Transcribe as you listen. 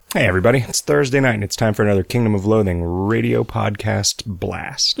Hey everybody, it's Thursday night and it's time for another Kingdom of Loathing radio podcast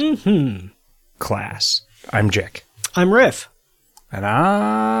blast. Class. I'm Jack. I'm Riff. And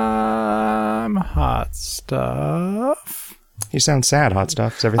I'm Hot Stuff. You sound sad, Hot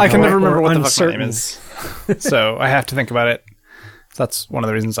Stuff. Is everything I can all right? never remember what the fuck uncertain. my name is. So I have to think about it. That's one of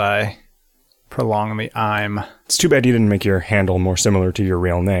the reasons I prolong the I'm. It's too bad you didn't make your handle more similar to your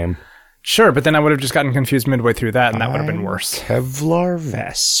real name. Sure, but then I would have just gotten confused midway through that, and that would have been worse. Kevlar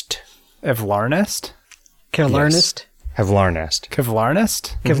Vest. Evlarnest? Kevlarnist. Kevlarnest.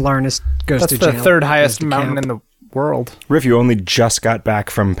 Kevlarnest? Kevlarnist goes That's to the jail. third goes highest to mountain camp. in the world. Riff, you only just got back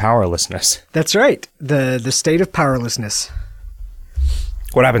from powerlessness. That's right. The state of powerlessness.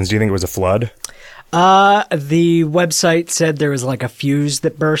 What happens? Do you think it was a flood? The website said there was like a fuse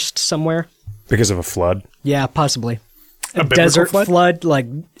that burst somewhere. Because of a flood? Yeah, possibly. A biblical desert flood? like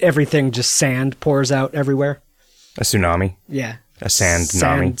everything, just sand pours out everywhere. A tsunami? Yeah. A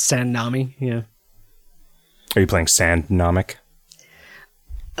sand-nami? Sand-nami, yeah. Are you playing Sand-nomic?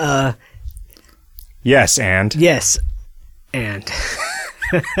 Yes, and? Yes. And.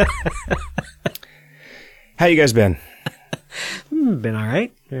 How you guys been? Been all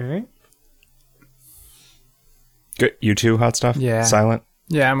right. All right. Good. You too, Hot Stuff? Yeah. Silent?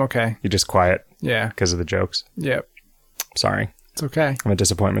 Yeah, I'm okay. You just quiet Yeah. because of the jokes? Yep. Sorry. It's okay. I'm a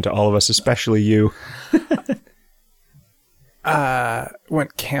disappointment to all of us, especially you.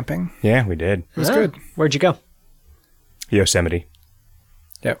 Went camping. Yeah, we did. It was good. Where'd you go? Yosemite.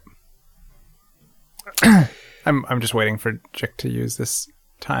 Yep. I'm just waiting for Jick to use this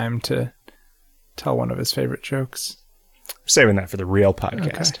time to tell one of his favorite jokes. Saving that for the real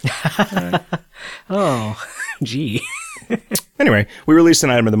podcast. Oh, gee. Anyway, we released an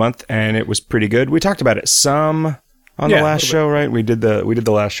item of the month, and it was pretty good. We talked about it some on the Yeah, last a show, right? We did the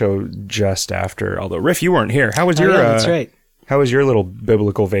last show just after. Although Riff, you weren't here. How was your? Yeah, that's right. How was your little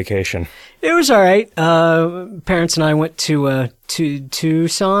biblical vacation? It was all right. Parents and I went to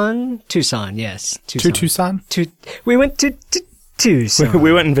Tucson. Tucson, yes. To Tucson? We went to Tucson.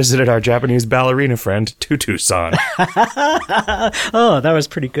 We went and visited our Japanese ballerina friend to Tucson. Oh, that was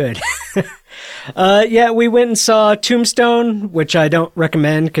pretty good. Yeah, we went and saw Tombstone, which I don't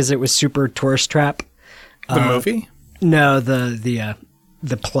recommend because it was super tourist trap. The movie? No,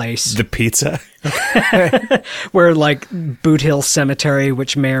 the place The pizza. where like Boot Hill Cemetery,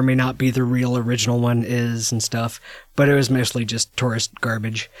 which may or may not be the real original one, is and stuff. But it was mostly just tourist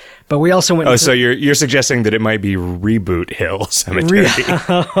garbage. But we also went. Oh, so you're suggesting that it might be Reboot Hill Cemetery?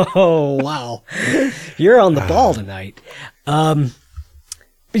 Oh, wow. You're on the ball tonight.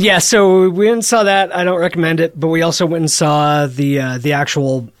 Yeah, so we went and saw that. I don't recommend it, but we also went and saw the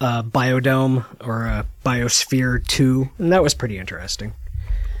actual Biodome or Biosphere 2, and that was pretty interesting.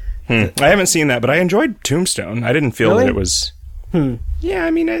 I haven't seen that, but I enjoyed Tombstone. I didn't feel Really? that it was... Yeah,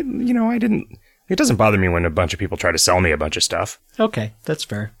 I mean, I didn't... It doesn't bother me when a bunch of people try to sell me a bunch of stuff. Okay, that's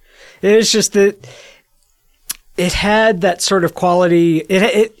fair. It was just that it had that sort of quality.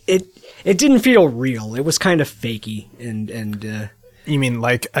 It didn't feel real. It was kind of fakey and You mean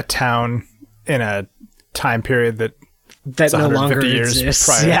like a town in a time period that that no longer 150 years exists.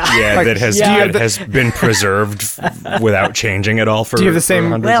 prior. Yeah. Yeah, Like, that has yeah, that has been preserved without changing at all for. Do you have the same- for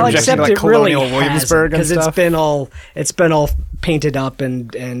hundreds Well, of years. except like it really Colonial Williamsburg and because it's stuff? been all painted up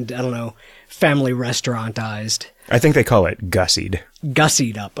and I don't know, family restaurantized, I think they call it gussied.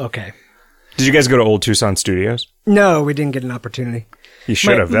 gussied up. Okay. Did you guys go to Old Tucson Studios? No, we didn't get an opportunity. You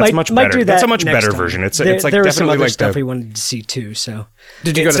should have. That's much might better. do That's that a much next better time. version. It's there, like there was some definitely other like stuff the. we wanted to see too. So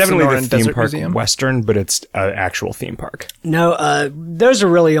Did you It's go to definitely Sonoran the theme Desert park Museum? Western, but it's an actual theme park. no, those are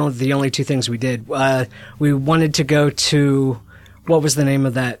really the only two things we did. We wanted to go to what was the name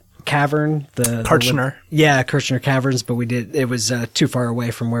of that cavern? The Kirchner. Yeah, Kirchner Caverns, but it was too far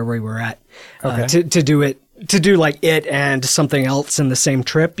away from where we were at Okay. to do like it and something else in the same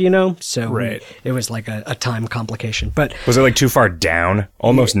trip, So Right. it was like a time complication. But Was it like too far down?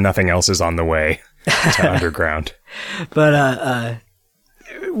 Almost nothing else is on the way to underground.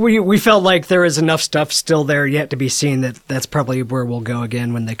 we felt like there is enough stuff still there yet to be seen that's probably where we'll go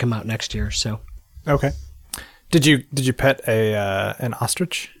again when they come out next year. So Okay. Did you pet an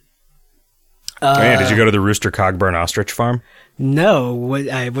ostrich? Oh, yeah, did you go to the Rooster Cogburn Ostrich Farm? no,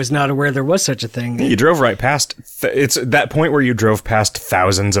 I was not aware there was such a thing. You drove right past. It's that point where you drove past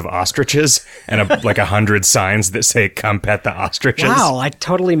thousands of ostriches and like 100 signs that say "Come pet the ostriches." Wow, I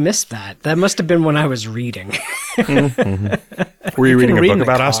totally missed that. That must have been when I was reading. Were you reading a read book in the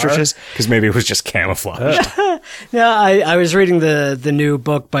about car. ostriches? Because maybe it was just camouflaged. No, I was reading the new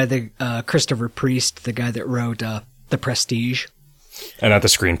book by the Christopher Priest, the guy that wrote The Prestige. And not the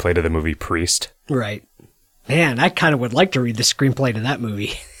screenplay to the movie Priest. Right. Man, I kind of would like to read the screenplay to that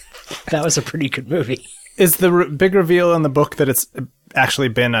movie. That was a pretty good movie. Is the big reveal in the book that it's actually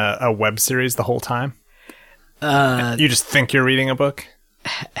been a web series the whole time? You just think you're reading a book?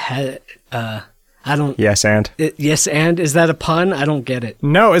 I don't. Yes, and Yes, and is that a pun? I don't get it.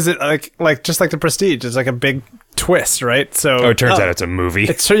 No, is it like just like The Prestige? It's like a big twist, right? So it turns out it's a movie.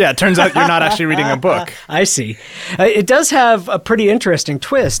 it turns out you're not actually reading a book. I see. It does have a pretty interesting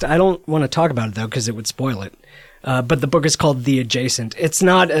twist. I don't want to talk about it though because it would spoil it. But the book is called The Adjacent. It's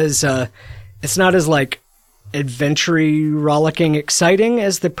not as like adventure-y, rollicking, exciting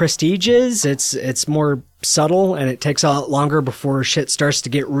as The Prestige is. It's more subtle, and it takes a lot longer before shit starts to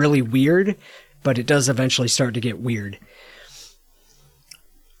get really weird. But it does eventually start to get weird.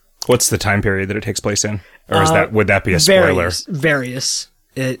 What's the time period that it takes place in, or would that be a spoiler? Various.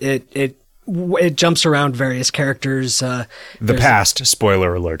 It jumps around various characters. The past,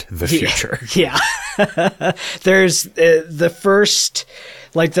 spoiler alert. The future. Yeah. There's the first,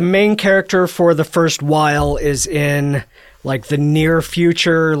 like the main character for the first while is in like the near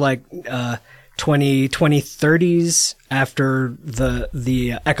future, like 2030s, after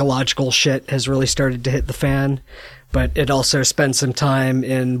the ecological shit has really started to hit the fan. But it also spends some time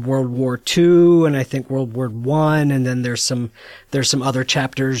in World War II and I think World War I, and then there's some other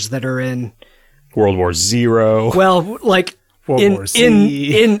chapters that are in World War Zero. Well, like World War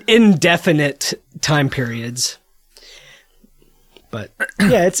Z. in indefinite time periods. But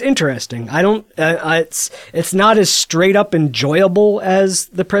yeah, it's interesting. I don't. It's not as straight up enjoyable as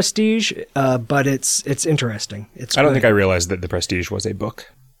The Prestige, but it's interesting. I don't think I realized that The Prestige was a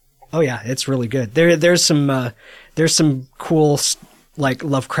book. Oh yeah, it's really good. There's some cool like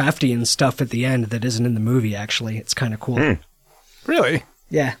Lovecraftian stuff at the end that isn't in the movie. Actually, it's kind of cool. Really?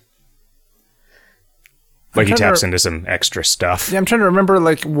 Yeah. Like he taps into some extra stuff. Yeah, I'm trying to remember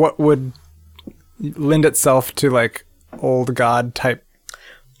like what would lend itself to like old god type.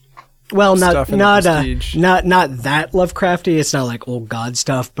 Well, not stuff in not The Prestige. not that Lovecrafty. It's not like old god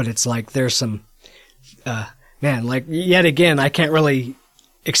stuff, but it's like there's some man. Like yet again, I can't really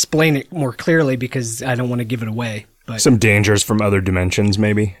explain it more clearly because I don't want to give it away. But Some dangers from other dimensions,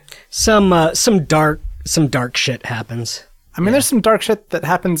 maybe. some dark shit happens. I mean, there's some dark shit that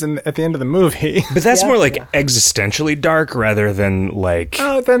happens at the end of the movie. But that's more like existentially dark rather than like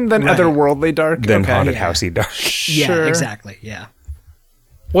than otherworldly dark. than Okay. haunted housey dark. Yeah, Sure. exactly. Yeah.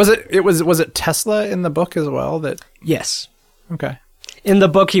 Was it Tesla in the book as well? That Yes. okay. In the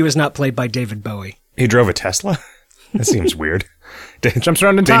book, he was not played by David Bowie. He drove a Tesla? That seems weird. Jumps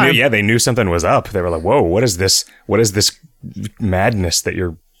around in time. They knew something was up. They were like, "Whoa, what is this? What is this madness that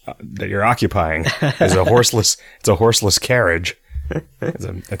you're occupying?" It's a horseless carriage.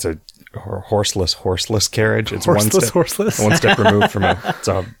 It's a horseless carriage. It's Horseless. one step removed from it's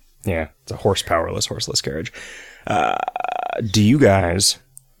a horsepowerless horseless carriage. Do you guys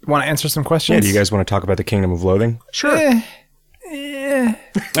Want to answer some questions? do you guys want to talk about the Kingdom of Loathing? Sure. I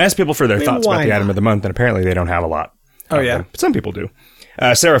asked people for their thoughts about why the item not? of the month, and apparently they don't have a lot. Oh, yeah. But some people do.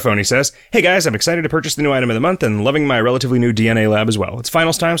 Seraphony says, "Hey guys, I'm excited to purchase the new item of the month and loving my relatively new DNA lab as well. It's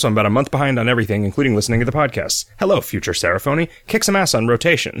finals time, so I'm about a month behind on everything, including listening to the podcasts. Hello, future Seraphony. Kick some ass on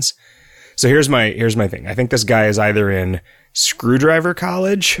rotations." So here's my thing. I think this guy is either in screwdriver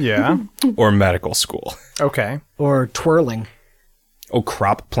college Yeah. or medical school. Okay. Or twirling. Oh,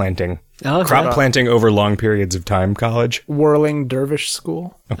 crop planting. Oh, Crop yeah. planting over long periods of time college. Whirling Dervish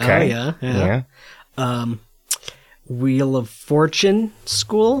School. Okay. Oh, yeah. Wheel of Fortune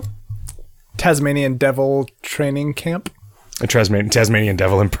School. Tasmanian Devil Training Camp. A Tasmanian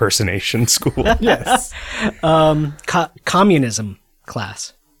Devil impersonation school. Yes. Communism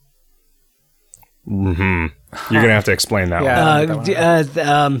class. You're going to have to explain that one. Yeah.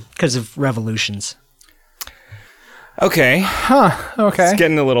 Because of revolutions. Okay. Okay. It's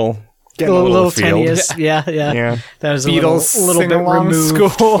getting a little A little field. tenuous. Yeah. Yeah. That was Beatles a little bit sing-along removed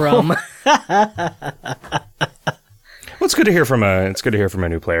school. from. Well, it's good to hear from a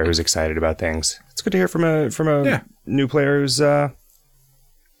new player who's excited about things. It's good to hear from a new player who's well,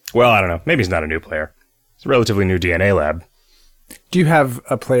 I don't know. Maybe he's not a new player. It's a relatively new DNA lab. Do you have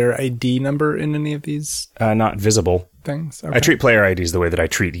a player ID number in any of these Not visible. things? I treat player IDs the way that I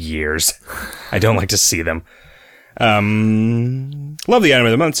treat years. I don't like to see them. Love the item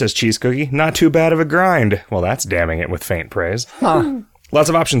of the month, says Cheese Cookie. Not too bad of a grind. Well, that's damning it with faint praise. Lots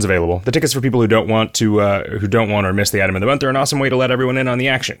of options available. The tickets for people who don't want or miss the item of the month are an awesome way to let everyone in on the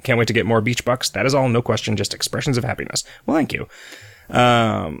action. Can't wait to get more beach bucks. That is all, no question, just expressions of happiness. Well, thank you.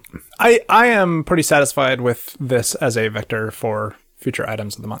 I am pretty satisfied with this as a vector for future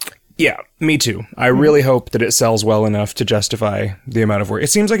items of the month. Yeah, me too. I really hope that it sells well enough to justify the amount of work. It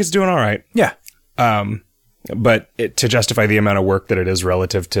seems like it's doing all right. Yeah. But to justify the amount of work that it is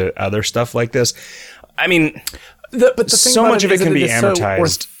relative to other stuff like this, I mean, but the thing so about much of it can be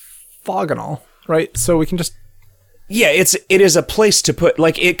amortized. So orthogonal, right? So we can just... Yeah, it is a place to put,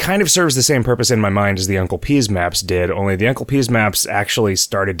 like, it kind of serves the same purpose in my mind as the Uncle P's maps did, only the Uncle P's maps actually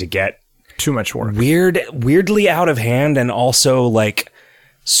started to get too much work. Weirdly out of hand, and also, like,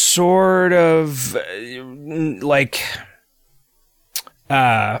 sort of, like,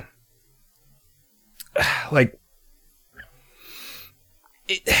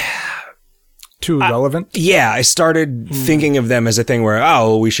 too relevant? Yeah, I started thinking of them as a thing where,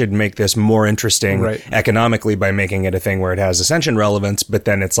 we should make this more interesting economically by making it a thing where it has Ascension relevance, but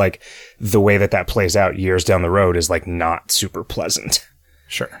then it's like the way that plays out years down the road is like not super pleasant.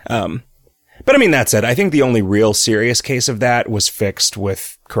 Sure. But I mean, that said, I think the only real serious case of that was fixed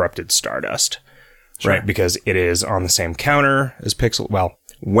with Corrupted Stardust, right? Because it is on the same counter as Pixel. Well,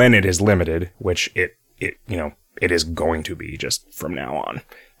 when it is limited, which it is going to be just from now on,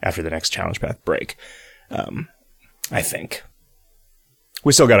 after the next challenge path break. I think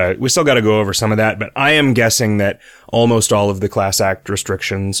we still gotta go over some of that, but I am guessing that almost all of the Class Act 2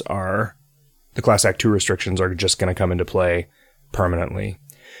 restrictions are just going to come into play permanently.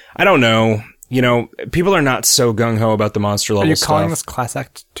 I don't know. People are not so gung-ho about the monster level stuff. Are you calling this Class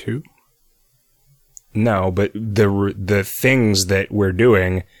Act 2? No, but the things that we're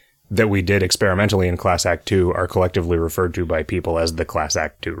doing that we did experimentally in Class Act 2 are collectively referred to by people as the Class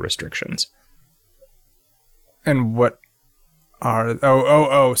Act 2 restrictions. And what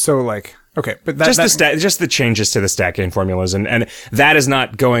are... so like... Okay, but just the changes to the stat gain formulas, and that is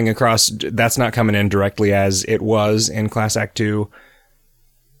not going across... That's not coming in directly as it was in Class Act 2.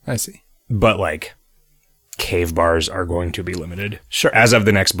 I see. But, like, cave bars are going to be limited. Sure. As of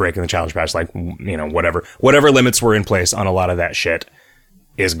the next break in the challenge patch, like, whatever limits were in place on a lot of that shit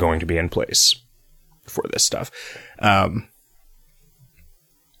is going to be in place for this stuff. But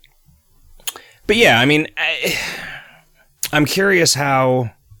yeah, I mean, I'm curious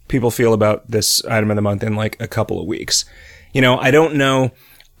how people feel about this item of the month in like a couple of weeks. I don't know.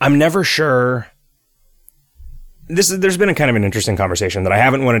 I'm never sure. There's been a kind of an interesting conversation that I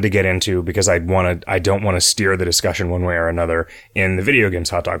haven't wanted to get into because I don't want to steer the discussion one way or another in the Video Games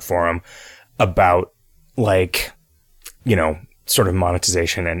Hot Dog Forum about like, sort of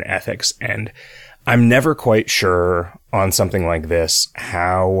monetization and ethics. And I'm never quite sure on something like this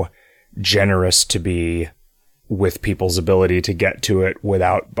how generous to be with people's ability to get to it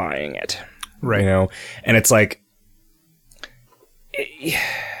without buying it. Right. And it's like,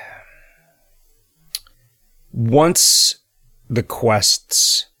 once the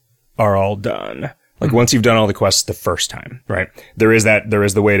quests are all done, like once you've done all the quests the first time, right? There is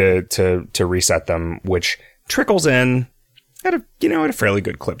the way to reset them, which trickles in at a fairly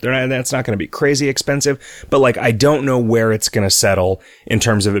good clip. That's not going to be crazy expensive, but like, I don't know where it's going to settle in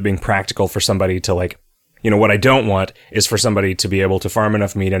terms of it being practical for somebody to like, what I don't want is for somebody to be able to farm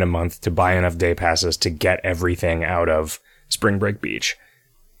enough meat in a month to buy enough day passes to get everything out of Spring Break Beach.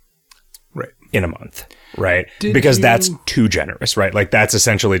 Right. In a month. Right. Because that's too generous, right? Like that's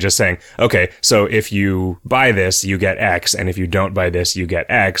essentially just saying, okay, so if you buy this, you get X. And if you don't buy this, you get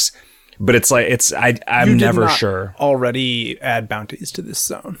X. But it's like, I'm never sure. Already add bounties to this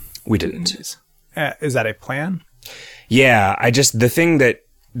zone. We didn't. Is that a plan? Yeah. The thing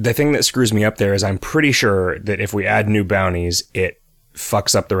that screws me up there is I'm pretty sure that if we add new bounties, it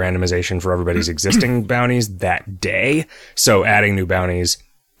fucks up the randomization for everybody's existing bounties that day. So adding new bounties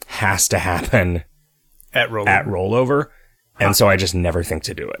has to happen at rollover. And so I just never think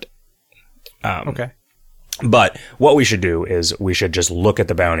to do it. Okay. But what we should do is we should just look at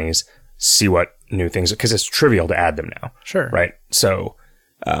the bounties, see what new things, because it's trivial to add them now. Sure. Right. So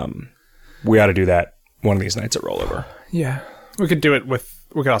we ought to do that one of these nights at rollover. Yeah. We could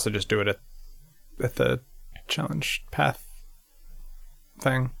also just do it at the challenge path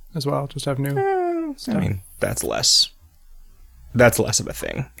thing as well. Just have new stuff. I mean, that's less of a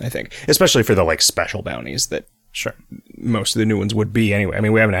thing, I think. Especially for the like special bounties that sure most of the new ones would be anyway. I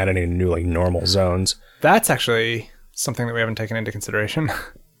mean, we haven't had any new like normal zones. That's actually something that we haven't taken into consideration.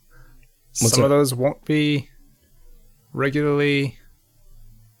 Some of those won't be regularly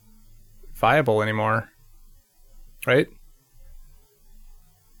viable anymore. Right?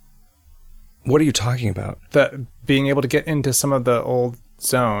 What are you talking about? Being able to get into some of the old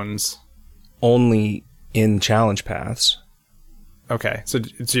zones. Only in challenge paths. Okay, so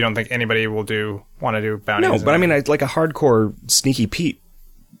you don't think anybody will want to do bounties? No, but I mean, like a hardcore Sneaky Pete,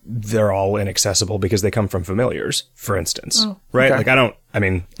 they're all inaccessible because they come from familiars, for instance, right? Okay. Like I don't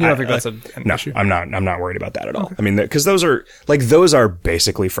think that's an issue? I'm not worried about that at all. Okay. I mean, because those are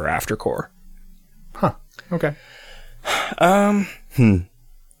basically for aftercore. Huh. Okay.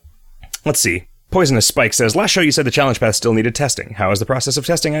 Let's see. Poisonous Spike says, last show you said the challenge path still needed testing. How is the process of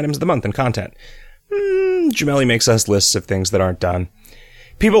testing items of the month and content? Jameli makes us lists of things that aren't done.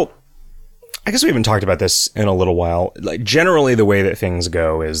 People, I guess we haven't talked about this in a little while. Like, generally the way that things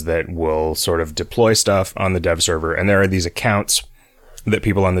go is that we'll sort of deploy stuff on the dev server, and there are these accounts that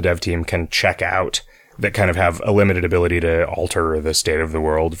people on the dev team can check out that kind of have a limited ability to alter the state of the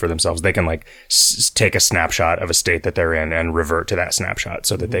world for themselves. They can like take a snapshot of a state that they're in and revert to that snapshot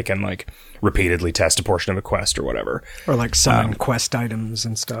so that they can like repeatedly test a portion of a quest or whatever. Or like summon quest items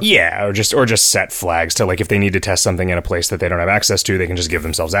and stuff. Yeah, or just set flags to like if they need to test something in a place that they don't have access to, they can just give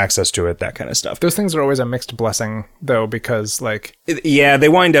themselves access to it, that kind of stuff. Those things are always a mixed blessing though, because like yeah, they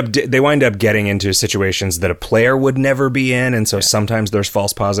wind up getting into situations that a player would never be in, and so sometimes there's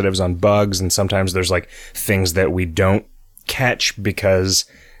false positives on bugs, and sometimes there's like things that we don't catch because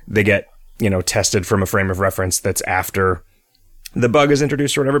they get, tested from a frame of reference that's after the bug is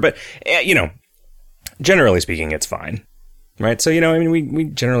introduced or whatever. But, generally speaking, it's fine. Right? So, we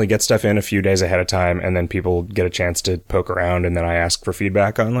generally get stuff in a few days ahead of time, and then people get a chance to poke around, and then I ask for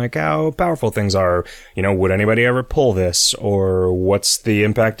feedback on like how powerful things are. Would anybody ever pull this? Or what's the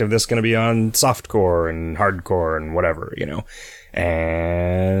impact of this going to be on softcore and hardcore and whatever,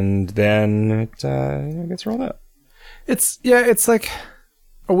 And then it gets rolled out. It's like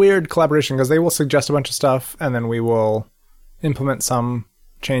a weird collaboration because they will suggest a bunch of stuff, and then we will implement some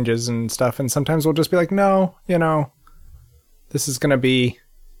changes and stuff, and sometimes we'll just be like, no, this is going to be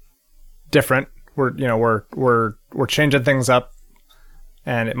different. We're changing things up,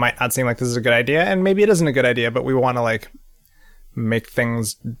 and it might not seem like this is a good idea, and maybe it isn't a good idea, but we want to like make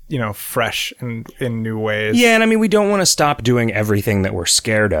things, fresh and in new ways. Yeah, and we don't want to stop doing everything that we're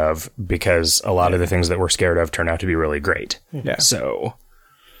scared of, because a lot of the things that we're scared of turn out to be really great. Yeah. So,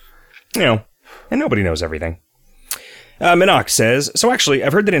 and nobody knows everything. Minox says, so actually,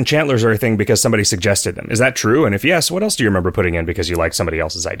 I've heard that enchantlers are a thing because somebody suggested them. Is that true? And if yes, what else do you remember putting in because you liked somebody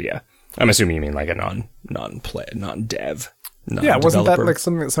else's idea? I'm assuming you mean like a non-play, non-dev. Yeah, wasn't that like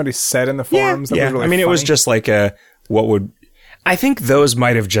something that somebody said in the forums? Yeah, that was really it was just like I think those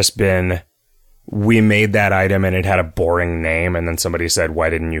might have just been, we made that item and it had a boring name, and then somebody said,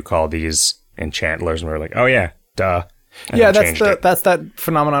 why didn't you call these enchantlers? And we were like, oh yeah, duh. And yeah, that's that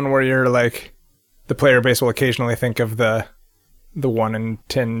phenomenon where you're like, the player base will occasionally think of the 1 in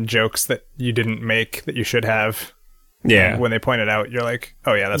 10 jokes that you didn't make that you should have. Yeah. When they point it out, you're like,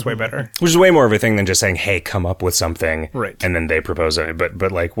 oh yeah, that's way better. Which is way more of a thing than just saying, hey, come up with something. Right. And then they propose it.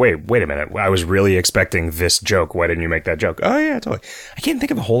 But like, wait a minute. I was really expecting this joke. Why didn't you make that joke? Oh yeah, totally. I can't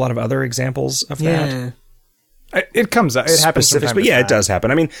think of a whole lot of other examples of that. It comes up. It happens sometimes. But yeah, it does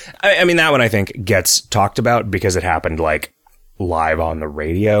happen. I mean, that one I think gets talked about because it happened like live on the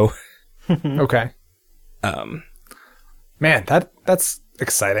radio. Okay. Man, that's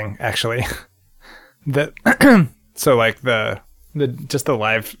exciting, actually. So like the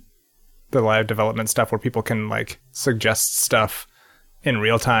live development stuff where people can like suggest stuff in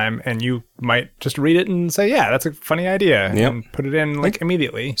real time, and you might just read it and say, yeah, that's a funny idea, and put it in like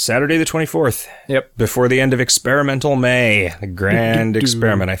immediately. Saturday the 24th. Yep. Before the end of Experimental May, the grand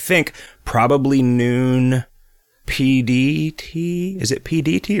experiment. I think probably noon PDT. Is it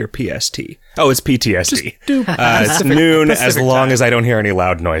PDT or PST? Oh, it's PTSD. It's noon Pacific as long time. As I don't hear any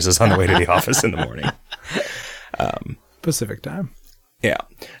loud noises on the way to the office in the morning. Pacific time. Yeah.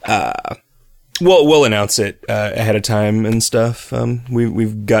 We'll announce it ahead of time and stuff.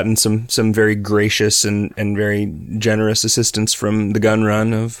 We've gotten some very gracious and very generous assistance from the gun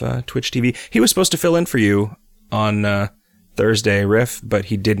run of Twitch TV. He was supposed to fill in for you on Thursday, Riff, but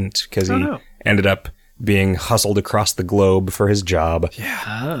he didn't because he ended up being hustled across the globe for his job.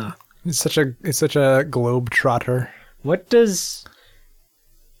 Yeah. He's such a globe trotter. What does...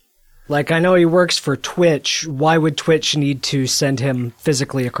 Like, I know he works for Twitch. Why would Twitch need to send him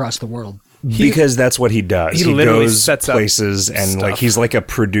physically across the world? Because that's what he does. He literally goes sets places up and stuff. like he's like a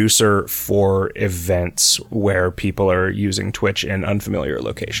producer for events where people are using Twitch in unfamiliar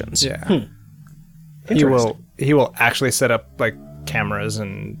locations. Yeah. He will actually set up like cameras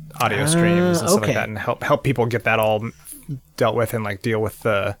and audio streams and stuff like that, and help people get that all dealt with and like deal with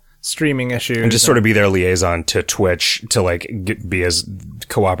the streaming issues, and just sort of be their liaison to Twitch to like be as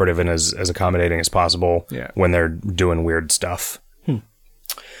cooperative and as accommodating as possible when they're doing weird stuff.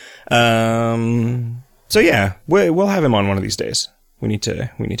 So yeah, we'll have him on one of these days. We need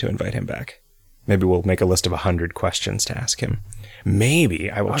to invite him back. Maybe we'll make a list of 100 questions to ask him. maybe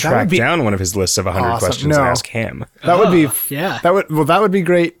I will that track would be down one of his lists of 100 awesome. questions and ask him. That would be yeah. That would be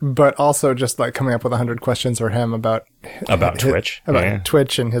great, but also just like coming up with 100 questions for him about Twitch. about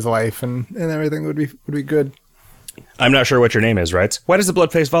Twitch and his life and everything would be good. I'm not sure what your name is, right? Why does the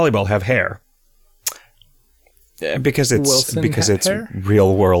blood-faced volleyball have hair? Because it's hair?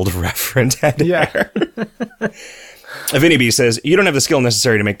 real world referent head hair. Vinny B says, you don't have the skill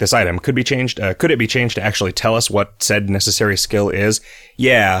necessary to make this item. Could it be changed to actually tell us what said necessary skill is?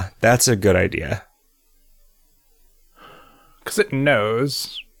 Yeah, that's a good idea. Because it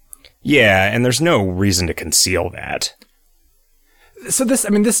knows. Yeah, and there's no reason to conceal that. So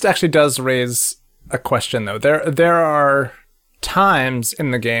this actually does raise a question, though. There are times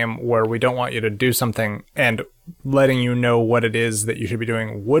in the game where we don't want you to do something, and letting you know what it is that you should be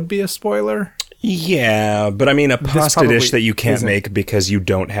doing would be a spoiler. Yeah, but I mean, a pasta dish that you can't isn't. make because you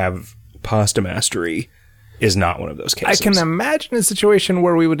don't have pasta mastery is not one of those cases. I can imagine a situation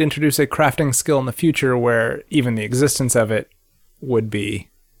where we would introduce a crafting skill in the future where even the existence of it would be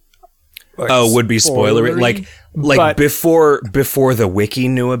would be spoilery. Like but, before the wiki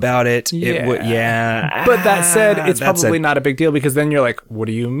knew about it. Yeah. It would, yeah. But that said, it's that's probably not a big deal because then you're like, what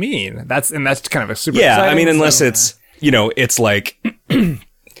do you mean? That's kind of a super Yeah, exciting, I mean, unless it's, it's like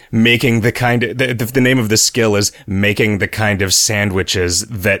making the kind of, the name of the skill is making the kind of sandwiches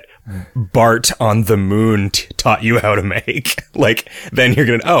that Bart on the moon taught you how to make. Like, then you're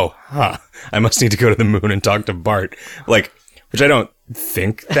gonna, I must need to go to the moon and talk to Bart. Like, which I don't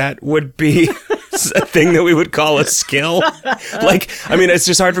think that would be a thing that we would call a skill. Like, I mean, it's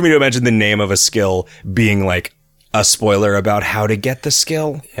just hard for me to imagine the name of a skill being like a spoiler about how to get the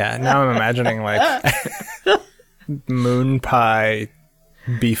skill. Yeah, now I'm imagining like moon pie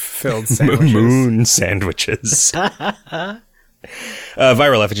beef-filled sandwiches. Moon sandwiches.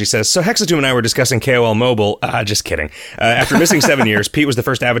 Viral Effigy says, so Hexatomb and I were discussing KoL Mobile. Just kidding. After missing 7 years, Pete was the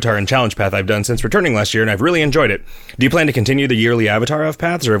first avatar in Challenge Path I've done since returning last year, and I've really enjoyed it. Do you plan to continue the yearly avatar of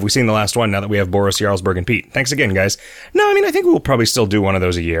Paths, or have we seen the last one now that we have Boris, Jarlsberg, and Pete? Thanks again, guys. No, I mean, I think we'll probably still do one of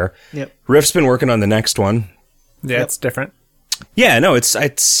those a year. Yep. Riff's been working on the next one. Yeah, It's different. Yeah, no,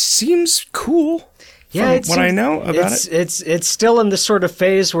 it seems cool. Yeah, from what I know about it. It's still in the sort of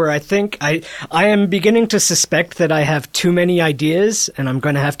phase where I think I am beginning to suspect that I have too many ideas and I'm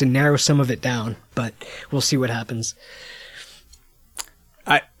going to have to narrow some of it down, but we'll see what happens.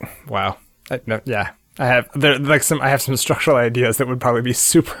 I have some structural ideas that would probably be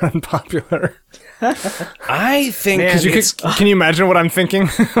super unpopular. I think Can you imagine what I'm thinking?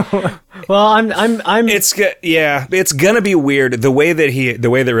 Well, I'm it's gonna be weird the way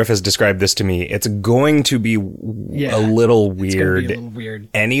that Riff has described this to me. It's going to be a little weird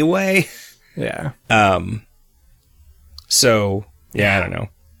anyway. Yeah. So yeah, I don't know.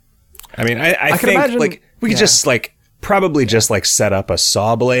 I mean, I think imagine, like we could just like probably just like set up a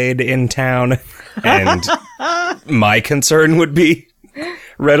saw blade in town, and my concern would be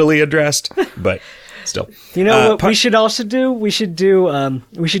readily addressed, but still. You know what we should also do? We should do an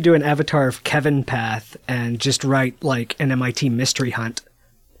avatar of Kevin Path and just write like an MIT mystery hunt.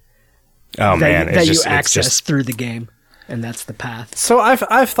 Oh man, that you access through the game, and that's the path. So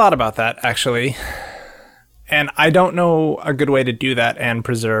I've thought about that actually, and I don't know a good way to do that and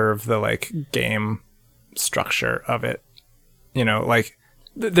preserve the like game structure of it. Like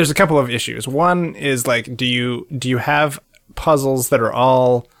there's a couple of issues. One is like, do you have puzzles that are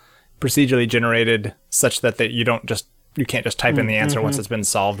all procedurally generated such that you can't just type in the answer once it's been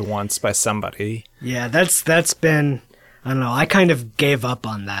solved once by somebody? Yeah, that's been, I don't know, I kind of gave up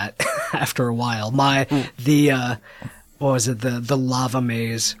on that after a while. The lava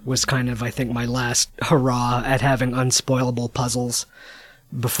maze was kind of, I think, my last hurrah at having unspoilable puzzles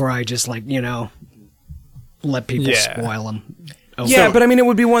before I just let people spoil them. Yeah, but I mean, it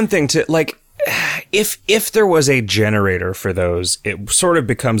would be one thing to like, if there was a generator for those, it sort of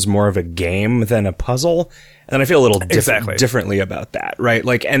becomes more of a game than a puzzle, and I feel a little differently about that, right?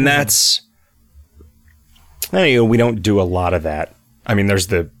 Like, and that's, we don't do a lot of that. I mean, there's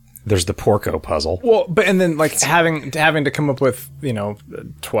the Porco puzzle. Well, but and then like having to come up with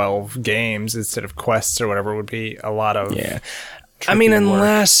 12 games instead of quests or whatever would be a lot of I mean,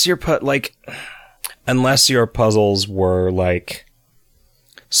 unless your puzzles were like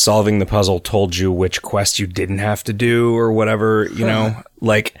solving the puzzle told you which quest you didn't have to do or whatever,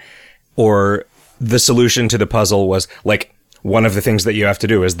 like, or the solution to the puzzle was like, one of the things that you have to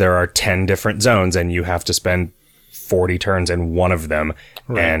do is there are 10 different zones and you have to spend 40 turns in one of them,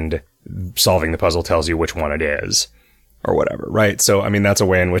 and solving the puzzle tells you which one it is or whatever. Right. So, I mean, that's a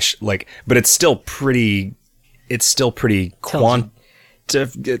way in which like, but it's still pretty it's very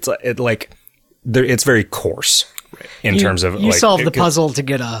coarse. in terms of you like, solve the puzzle to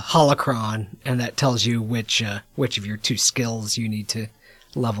get a holocron, and that tells you which of your 2 skills you need to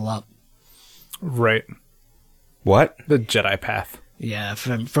level up. Right. What? The Jedi path. Yeah,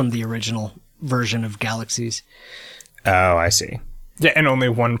 from the original version of Galaxies. Oh, I see. Yeah, and only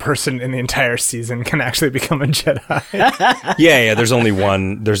one person in the entire season can actually become a Jedi. Yeah. There's only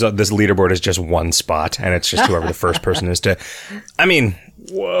one. This leaderboard is just one spot, and it's just whoever the first person is to. I mean,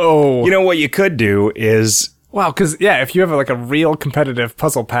 Whoa. you know what you could do is. Wow, because, yeah, if you have like a real competitive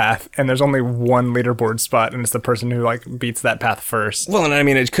puzzle path and there's only one leaderboard spot and it's the person who like beats that path first. Well, and I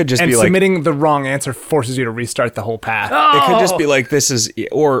mean, it could just And be like. submitting the wrong answer forces you to restart the whole path. It could just be like, this is.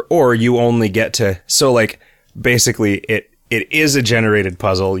 Or you only get to. So, like, basically, it is a generated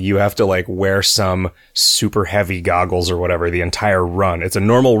puzzle. You have to like wear some super heavy goggles or whatever the entire run. It's a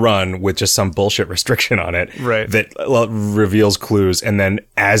normal run with just some bullshit restriction on it. Right. That reveals clues. And then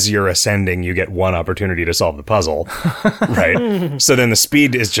as you're ascending, you get one opportunity to solve the puzzle. Right. So then the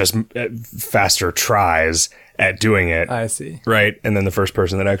speed is just faster tries at doing it. I see. Right. And then the first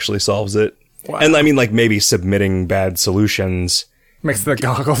person that actually solves it. Wow. And I mean, like maybe submitting bad solutions. Makes the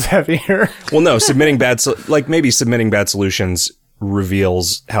goggles heavier. Well, no, submitting bad solutions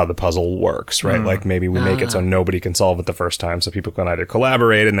reveals how the puzzle works, right? Like maybe we make it so nobody can solve it the first time, so people can either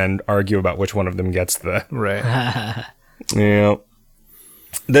collaborate and then argue about which one of them gets the. Right. Yeah.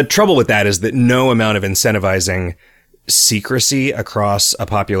 The trouble with that is that no amount of incentivizing secrecy across a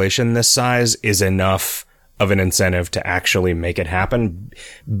population this size is enough of an incentive to actually make it happen,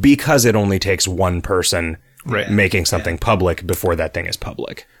 because it only takes one person making something public before that thing is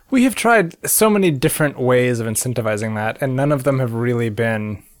public. We have tried so many different ways of incentivizing that, and none of them have really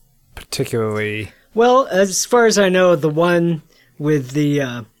been particularly... Well, as far as I know, the one with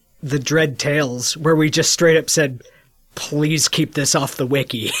the Dread Tales, where we just straight up said, please keep this off the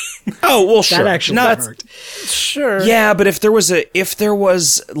wiki. Oh, well, sure. That actually worked. Sure. Yeah, but if there was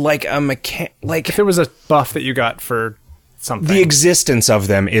like a If there was a buff that you got for something. the existence of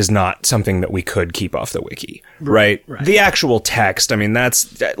them is not something that we could keep off the wiki, right? The actual text, I mean,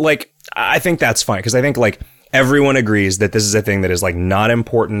 that's like, I think that's fine, because I think like everyone agrees that this is a thing that is like not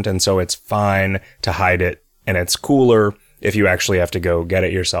important, and so it's fine to hide it, and it's cooler if you actually have to go get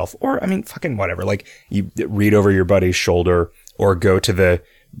it yourself, or I mean, fucking whatever. Like you read over your buddy's shoulder, or go to the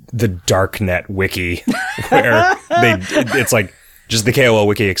Darknet wiki where it's like just the KoL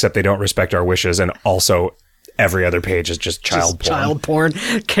wiki, except they don't respect our wishes, and also every other page is just child porn. Child porn.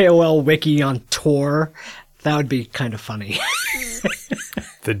 KoL wiki on tour. That would be kind of funny.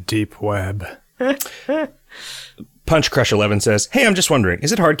 The deep web. Punch Crush 11 says, "Hey, I'm just wondering,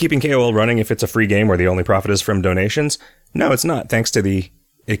 is it hard keeping KoL running if it's a free game where the only profit is from donations?" No, it's not, thanks to the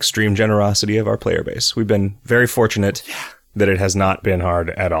extreme generosity of our player base. We've been very fortunate that it has not been hard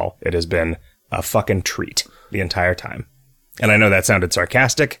at all. It has been a fucking treat the entire time. And I know that sounded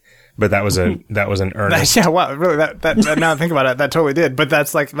sarcastic, but that was an earnest. Yeah, wow, really, that now I think about it, that totally did. But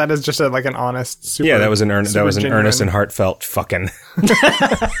that's like, that is just like an honest, super. Yeah, that was an earnest genuine. and heartfelt fucking.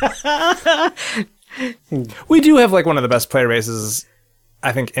 We do have like one of the best player bases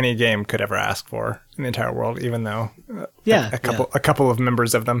I think any game could ever ask for in the entire world, even though a couple of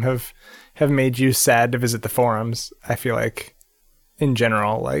members of them have made you sad to visit the forums. I feel like in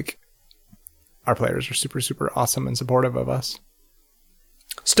general, like our players are super, super awesome and supportive of us.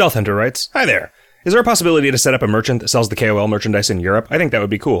 Stealth Hunter writes, "Hi there. Is there a possibility to set up a merchant that sells the KoL merchandise in Europe? I think that would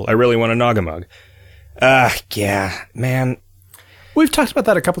be cool. I really want a Naga mug." Yeah, man. We've talked about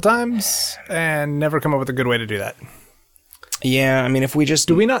that a couple times and never come up with a good way to do that. Yeah, I mean, if we just...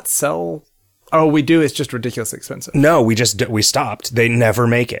 Do we not sell... Oh, we do. It's just ridiculously expensive. No, we stopped. They never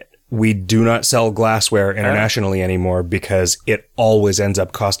make it. We do not sell glassware internationally anymore because it always ends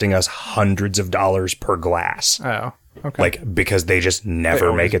up costing us hundreds of dollars per glass. Oh, okay. Like, because they just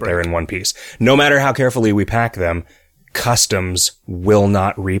never make it there in one piece. No matter how carefully we pack them, customs will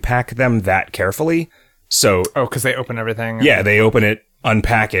not repack them that carefully. So... Oh, because they open everything. Yeah, they open it,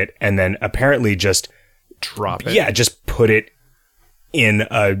 unpack it, and then apparently just... Drop it. Yeah, just put it in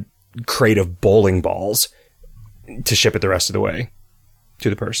a crate of bowling balls to ship it the rest of the way to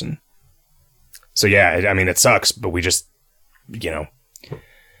the person. So yeah, I mean, it sucks, but we just, we had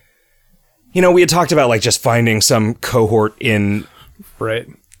talked about like just finding some cohort in, right?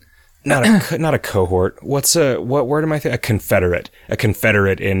 Not a cohort. What word am I thinking? A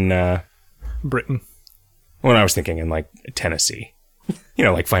confederate in Britain. When I was thinking in like Tennessee.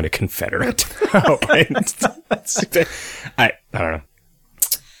 Like find a Confederate. Oh, I don't know.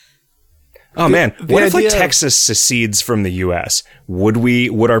 Oh man, what if like Texas secedes from the U.S.?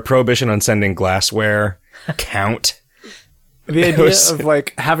 Would our prohibition on sending glassware count? The idea of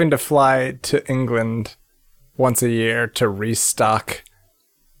like having to fly to England once a year to restock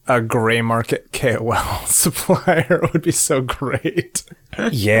a gray market KOL supplier would be so great.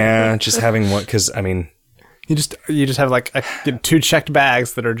 Yeah, just having one, because I mean, you just have like 2 checked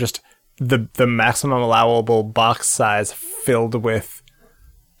bags that are just the maximum allowable box size filled with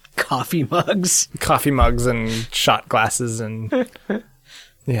Coffee mugs and shot glasses and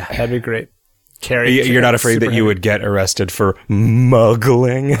yeah, that'd be great. You're not afraid that you would get arrested for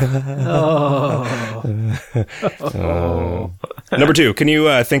muggling? Number 2, can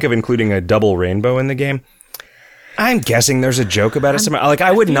you think of including a double rainbow in the game? I'm guessing there's a joke about it. Like,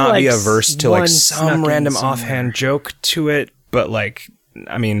 I would not be averse to like some random offhand joke to it, but like,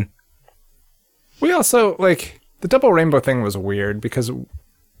 I mean, we also like the double rainbow thing was weird because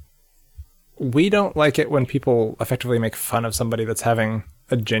we don't like it when people effectively make fun of somebody that's having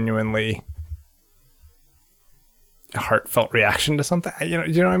a genuinely heartfelt reaction to something. You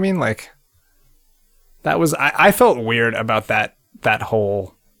know what I mean? Like, that was I felt weird about that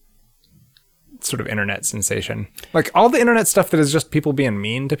whole sort of internet sensation. Like, all the internet stuff that is just people being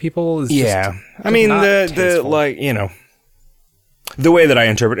mean to people is just I mean, the tasteful. like, you know, the way that I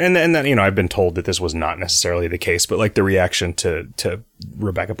interpret, and that, you know, I've been told that this was not necessarily the case, but like the reaction to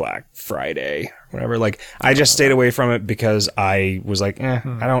Rebecca Black Friday, whatever, like, I just stayed away from it because I was like,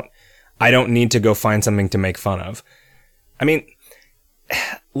 I don't need to go find something to make fun of. I mean,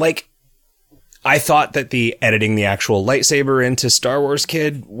 like, I thought that the editing the actual lightsaber into Star Wars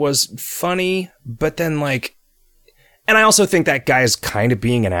Kid was funny, but then like, and I also think that guy's kind of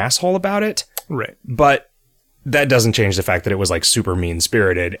being an asshole about it. Right. But that doesn't change the fact that it was like super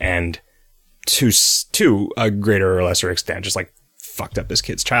mean-spirited and to a greater or lesser extent just like fucked up this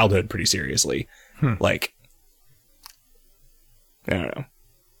kid's childhood pretty seriously. Like, I don't know.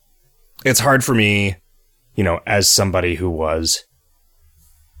 It's hard for me, you know, as somebody who was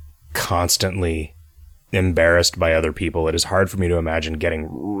constantly embarrassed by other people, it is hard for me to imagine getting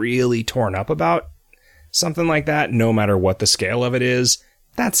really torn up about something like that, no matter what the scale of it is.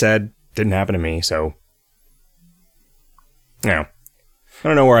 That said, didn't happen to me, so yeah. I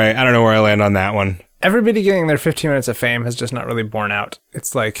don't know where I land on that one. Everybody getting their 15 minutes of fame has just not really borne out.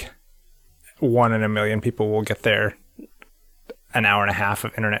 It's like 1 in a million people will get their an hour and a half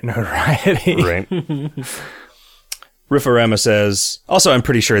of internet notoriety. Right. Riffarema says, also, I'm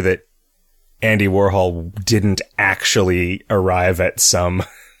pretty sure that Andy Warhol didn't actually arrive at some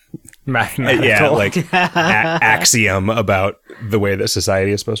mathematical axiom about the way that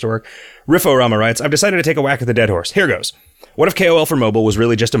society is supposed to work. Riffarema writes, I've decided to take a whack at the dead horse. Here goes. What if KOL for mobile was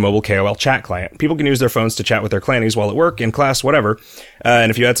really just a mobile KOL chat client? People can use their phones to chat with their clannies while at work, in class, whatever. And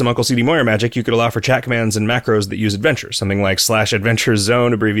if you had some Uncle CD Moyer magic, you could allow for chat commands and macros that use adventures, something like /adventures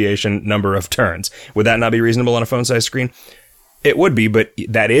zone abbreviation number of turns. Would that not be reasonable on a phone-sized screen? It would be, but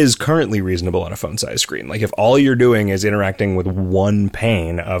that is currently reasonable on a phone-sized screen. Like, if all you're doing is interacting with one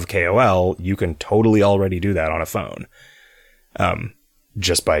pane of KOL, you can totally already do that on a phone.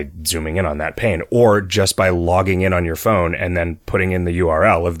 Just by zooming in on that pane, or just by logging in on your phone and then putting in the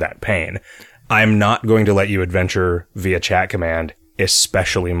URL of that pane. I'm not going to let you adventure via chat command,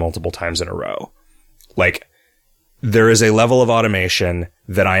 especially multiple times in a row. Like, there is a level of automation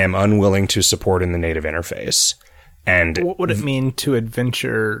that I am unwilling to support in the native interface. And what would it mean to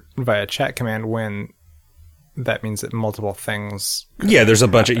adventure via chat command when that means that multiple things... Yeah, there's a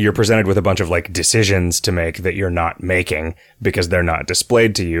bunch of... You're presented with a bunch of, like, decisions to make that you're not making because they're not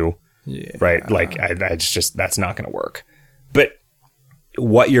displayed to you. Yeah. Right? Like, it's just... That's not going to work. But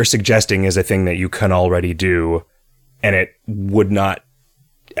what you're suggesting is a thing that you can already do, and it would not...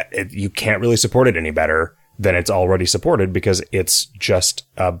 you can't really support it any better than it's already supported because it's just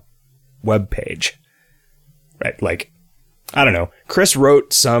a web page. Right? Like... I don't know. Chris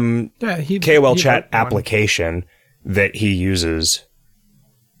wrote some KOL chat application that he uses.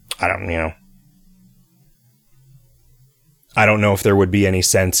 I don't know if there would be any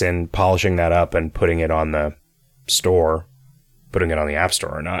sense in polishing that up and putting it on the store, putting it on the App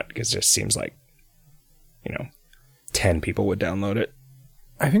Store or not, because it just seems like, 10 people would download it.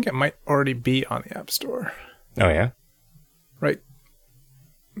 I think it might already be on the App Store. Oh, yeah? Right.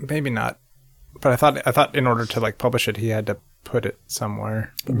 Maybe not. But I thought in order to like publish it, he had to put it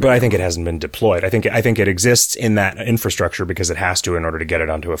somewhere. But I think it hasn't been deployed. I think it exists in that infrastructure because it has to in order to get it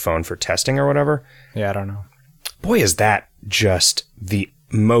onto a phone for testing or whatever. Yeah, I don't know. Boy, is that just the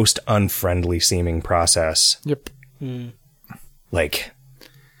most unfriendly seeming process. Yep. Like,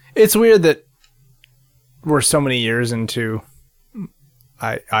 it's weird that we're so many years into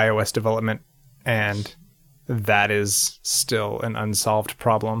iOS development and that is still an unsolved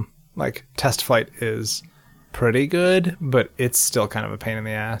problem. Like, test flight is pretty good, but it's still kind of a pain in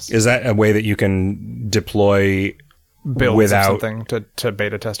the ass. Is that a way that you can deploy Builds without something to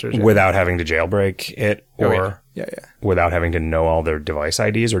beta testers without having to jailbreak it, or yeah. without having to know all their device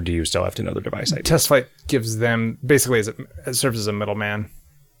IDs, or do you still have to know their device IDs? Test Flight gives them basically it serves as a middleman.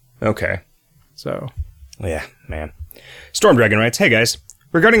 Okay. So Yeah, man. Storm Dragon writes, "Hey guys,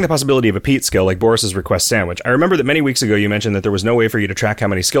 regarding the possibility of a Pete skill like Boris's request sandwich, I remember that many weeks ago you mentioned that there was no way for you to track how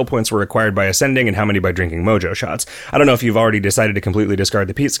many skill points were acquired by ascending and how many by drinking mojo shots. I don't know if you've already decided to completely discard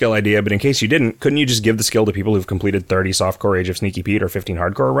the Pete skill idea, but in case you didn't, couldn't you just give the skill to people who've completed 30 softcore Age of Sneaky Pete or 15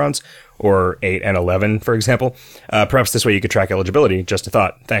 hardcore runs? Or 8 and 11, for example? Perhaps this way you could track eligibility. Just a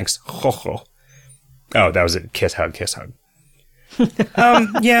thought. Thanks. Ho ho." Oh, that was it. Kiss hug, kiss hug.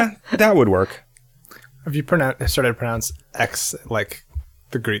 Yeah, that would work. have you started to pronounce X like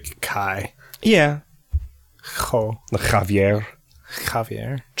the Greek Chi? Yeah. Javier.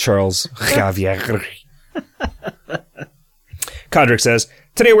 Charles Javier. Kodrick says,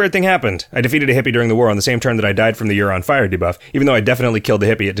 "Today a weird thing happened. I defeated a hippie during the war on the same turn that I died from the You're on Fire debuff. Even though I definitely killed the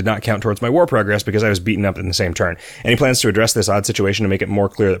hippie, it did not count towards my war progress because I was beaten up in the same turn. Any plans to address this odd situation to make it more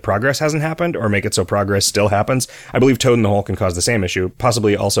clear that progress hasn't happened, or make it so progress still happens? I believe Toad in the Hole can cause the same issue,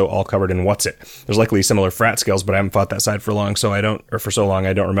 possibly also all covered in What's It. There's likely similar frat skills, but I haven't fought that side for long, for so long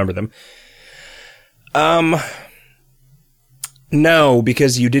I don't remember them." No,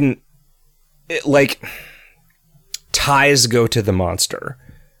 because you didn't... ties go to the monster,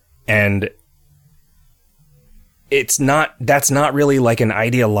 and that's not really like an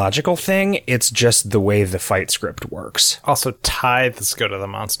ideological thing. It's just the way the fight script works. Also, tithes go to the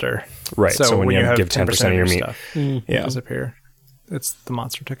monster. Right. So when you give 10% of your meat, stuff, disappear. It's the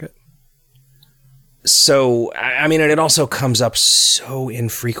monster ticket. So, I mean, it also comes up so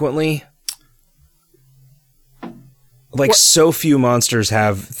infrequently. Like, so few monsters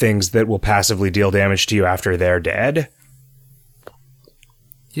have things that will passively deal damage to you after they're dead.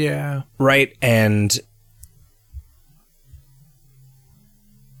 Yeah. Right? And...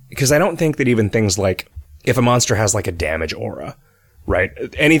 because I don't think that even things like... if a monster has, like, a damage aura, right?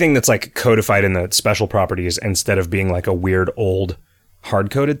 Anything that's, like, codified in the special properties instead of being, like, a weird old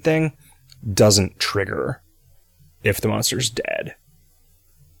hard-coded thing doesn't trigger if the monster's dead.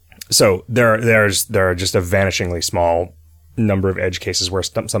 So there are just a vanishingly small number of edge cases where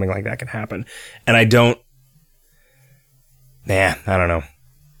something like that can happen. And I don't know.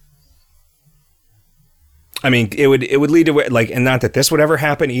 I mean, it would lead to, like, and not that this would ever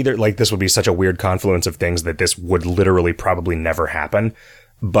happen either. Like, this would be such a weird confluence of things that this would literally probably never happen.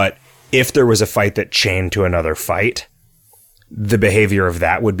 But if there was a fight that chained to another fight, the behavior of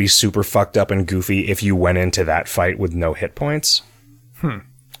that would be super fucked up and goofy if you went into that fight with no hit points.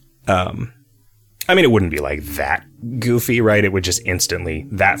 I mean, it wouldn't be like that goofy, right? It would just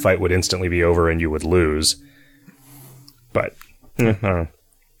that fight would instantly be over and you would lose. But, I don't know.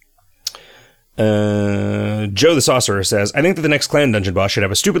 Joe the Sorcerer says, "I think that the next clan dungeon boss should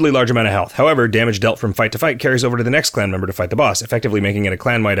have a stupidly large amount of health. However, damage dealt from fight to fight carries over to the next clan member to fight the boss, effectively making it a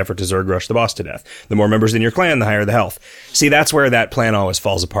clan-wide effort to Zerg rush the boss to death. The more members in your clan, the higher the health." See, that's where that plan always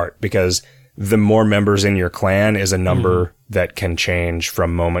falls apart, because the more members in your clan is a number that can change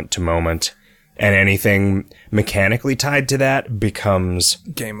from moment to moment, and anything mechanically tied to that becomes...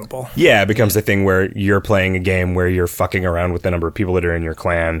 gameable. Yeah, it becomes the thing where you're playing a game where you're fucking around with the number of people that are in your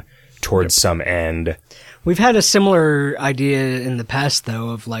clan towards some end. We've had a similar idea in the past, though,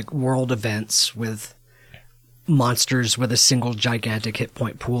 of like world events with monsters with a single gigantic hit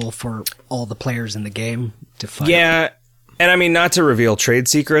point pool for all the players in the game to fight. Yeah, and I mean, not to reveal trade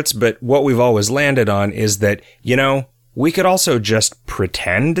secrets, but what we've always landed on is that, we could also just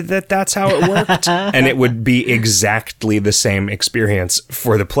pretend that that's how it worked, and it would be exactly the same experience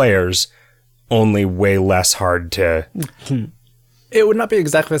for the players, only way less hard to... It would not be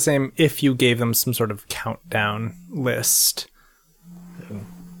exactly the same if you gave them some sort of countdown list.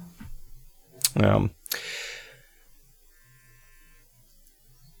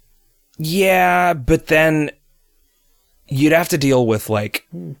 Yeah, but then you'd have to deal with, like...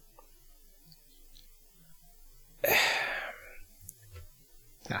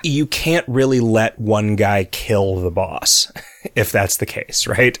 you can't really let one guy kill the boss, if that's the case,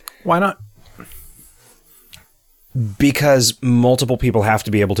 right? Why not? Because multiple people have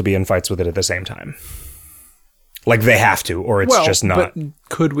to be able to be in fights with it at the same time. Like, they have to, or it's just not. But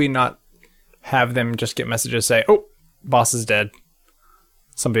could we not have them just get messages say, "Oh, boss is dead.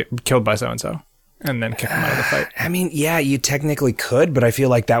 Somebody killed by so-and-so," and then kick them out of the fight? I mean, yeah, you technically could, but I feel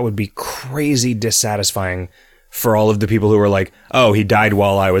like that would be crazy dissatisfying for all of the people who were like, "Oh, he died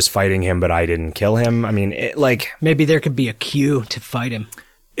while I was fighting him, but I didn't kill him." I mean, maybe there could be a queue to fight him.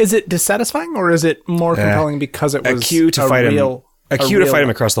 Is it dissatisfying, or is it more compelling because it was a queue to fight real, him? To fight him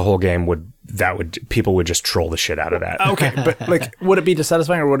across the whole game people would just troll the shit out of that. Okay, but like, would it be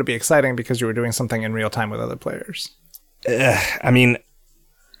dissatisfying or would it be exciting because you were doing something in real time with other players? I mean,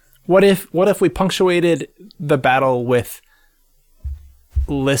 what if we punctuated the battle with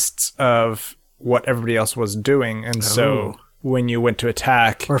lists of what everybody else was doing, and so when you went to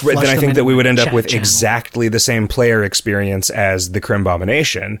attack, then I think that we would end up with exactly the same player experience as the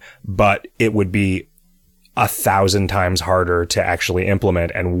Crimbomination, but it would be 1,000 times harder to actually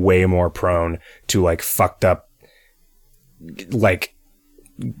implement and way more prone to like fucked up like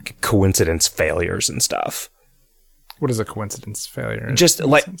coincidence failures and stuff. What is a coincidence failure? Just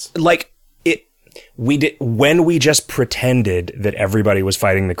like it. We did when we just pretended that everybody was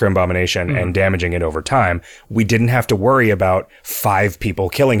fighting the Crimbomination and damaging it over time. We didn't have to worry about 5 people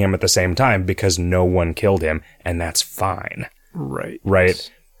killing him at the same time because no one killed him, and that's fine. Right.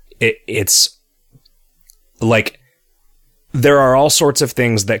 It's like there are all sorts of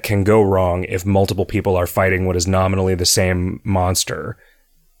things that can go wrong if multiple people are fighting what is nominally the same monster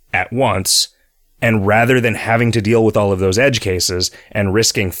at once. And rather than having to deal with all of those edge cases and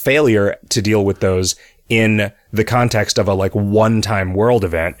risking failure to deal with those in the context of a like one-time world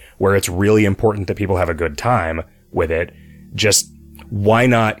event where it's really important that people have a good time with it, just why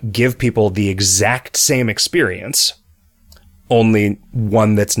not give people the exact same experience, only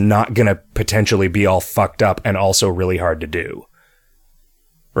one that's not going to potentially be all fucked up and also really hard to do.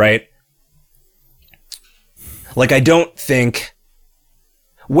 Right? Like, I don't think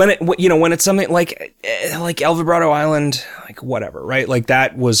when it's something like El Vibrato Island, like whatever, right? Like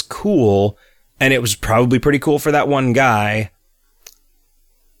that was cool, and it was probably pretty cool for that one guy.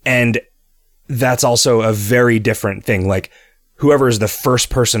 And that's also a very different thing. Like whoever is the first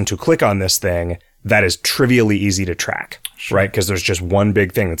person to click on this thing, that is trivially easy to track, right? Because there's just one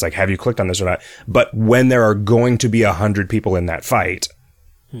big thing that's like, have you clicked on this or not? But when there are going to be 100 people in that fight,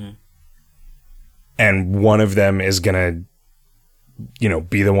 and one of them is going to,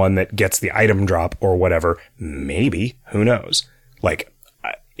 be the one that gets the item drop or whatever, maybe, who knows? Like,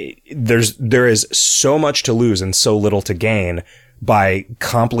 there is so much to lose and so little to gain by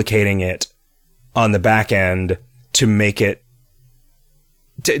complicating it on the back end to make it,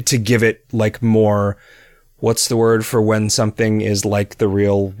 to give it like more, what's the word for when something is like the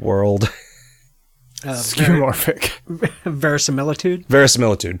real world? Skeuomorphic.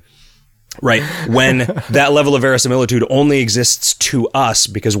 Verisimilitude. Right. When that level of verisimilitude only exists to us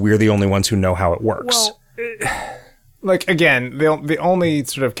because we're the only ones who know how it works. Well, like, again, the only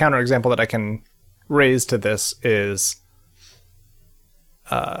sort of counterexample that I can raise to this is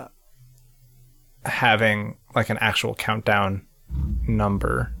having like an actual countdown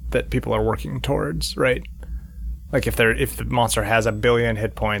number that people are working towards, right? Like if the monster has 1 billion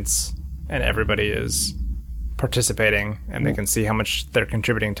hit points and everybody is participating and they can see how much they're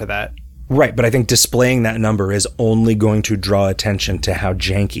contributing to that. Right, but I think displaying that number is only going to draw attention to how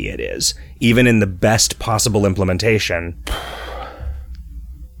janky it is, even in the best possible implementation.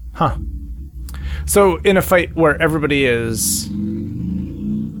 Huh. So in a fight where everybody is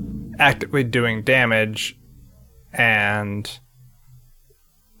actively doing damage and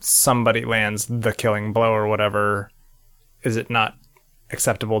somebody lands the killing blow or whatever, is it not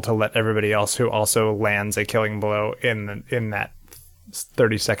acceptable to let everybody else who also lands a killing blow in that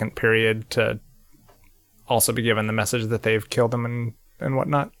 30-second period to also be given the message that they've killed them and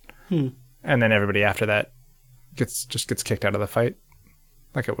whatnot? And then everybody after that gets kicked out of the fight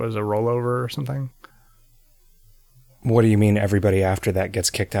like it was a rollover or something? What do you mean everybody after that gets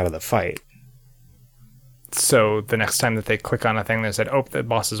kicked out of the fight? So the next time that they click on a thing, they said, oh, the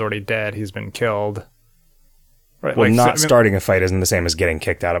boss is already dead, he's been killed. Right, well, starting a fight isn't the same as getting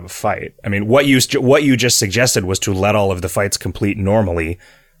kicked out of a fight. I mean, what you just suggested was to let all of the fights complete normally.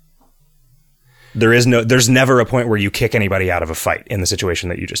 There's never a point where you kick anybody out of a fight in the situation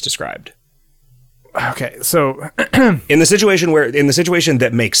that you just described. Okay, so in the situation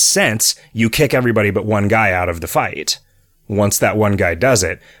that makes sense, you kick everybody but one guy out of the fight once that one guy does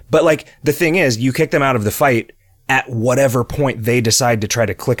it. But like the thing is, you kick them out of the fight at whatever point they decide to try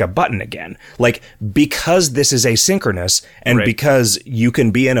to click a button again. Like, because this is asynchronous and because you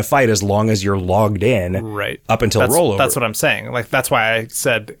can be in a fight as long as you're logged in up until rollover. That's what I'm saying. Like, that's why I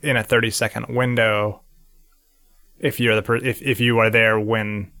said in a 30-second window, if you're if you are there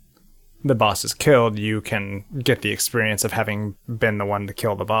when the boss is killed, you can get the experience of having been the one to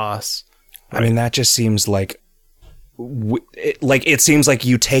kill the boss. Right? I mean, that just seems like it seems like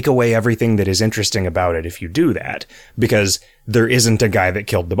you take away everything that is interesting about it if you do that, because there isn't a guy that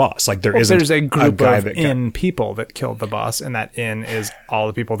killed the boss. Like there's a group of inn people that killed the boss, and that inn is all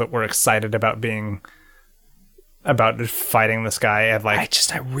the people that were excited about fighting this guy. And like,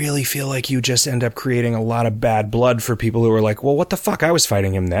 I really feel like you just end up creating a lot of bad blood for people who are like, well, what the fuck? I was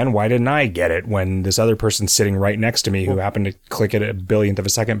fighting him then. Why didn't I get it when this other person's sitting right next to me who happened to click it a billionth of a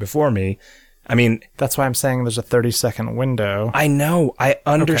second before me? I mean, that's why I'm saying there's a 30-second window. I know. I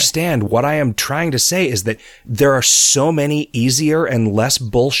understand. Okay. What I am trying to say is that there are so many easier and less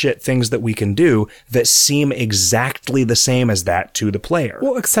bullshit things that we can do that seem exactly the same as that to the player.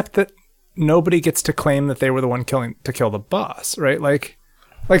 Well, except that nobody gets to claim that they were the one to kill the boss, right? Like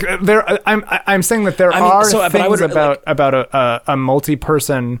I'm saying that there are things about a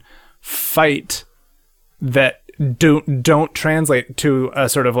multi-person fight that don't translate to a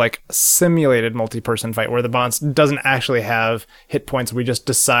sort of like simulated multi-person fight where the boss doesn't actually have hit points. We just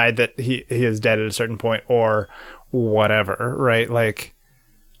decide that he is dead at a certain point or whatever, right? Like,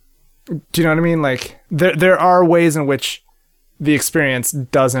 do you know what I mean? Like there are ways in which the experience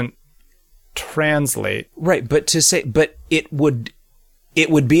doesn't translate. Right, but it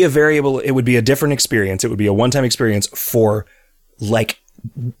would be a variable, it would be a different experience. It would be a one-time experience for like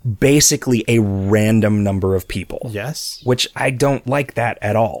basically a random number of people. Yes. Which I don't like that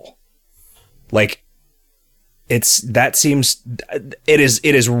at all. Like it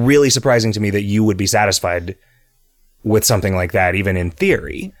is really surprising to me that you would be satisfied with something like that, even in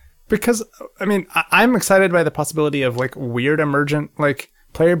theory. Because I mean, I'm excited by the possibility of like weird emergent like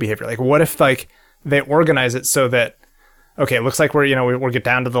player behavior. Like what if like they organize it so that, okay, it looks like we'll get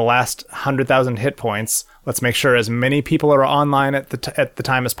down to the last 100,000 hit points. Let's make sure as many people are online at the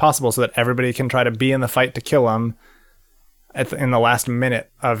time as possible so that everybody can try to be in the fight to kill him in the last minute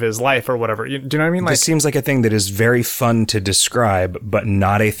of his life or whatever. Do you know what I mean? Like, this seems like a thing that is very fun to describe, but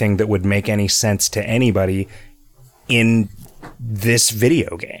not a thing that would make any sense to anybody in this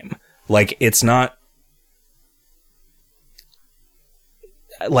video game. Like, it's not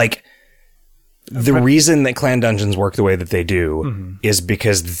like the reason that clan dungeons work the way that they do is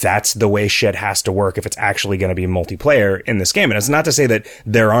because that's the way shit has to work if it's actually going to be multiplayer in this game. And it's not to say that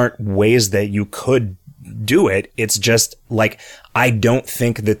there aren't ways that you could do it. It's just like, I don't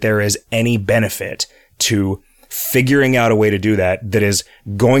think that there is any benefit to figuring out a way to do that is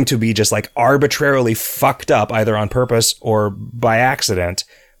going to be just like arbitrarily fucked up either on purpose or by accident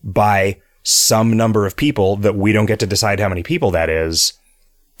by some number of people that we don't get to decide how many people that is.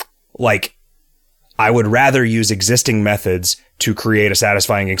 Like, I would rather use existing methods to create a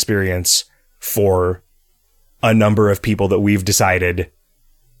satisfying experience for a number of people that we've decided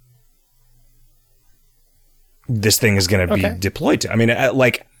this thing is going to be deployed to. I mean,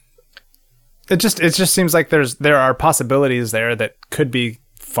 like, it just seems like there are possibilities there that could be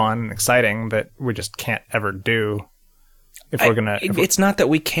fun and exciting that we just can't ever do. It's not that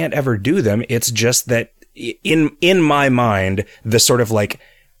we can't ever do them. It's just that in my mind, the sort of like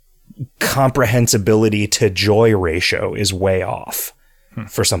comprehensibility to joy ratio is way off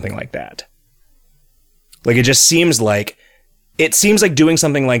for something like that. Like, it seems like doing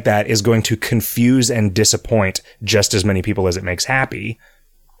something like that is going to confuse and disappoint just as many people as it makes happy.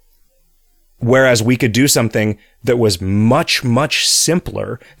 Whereas we could do something that was much, much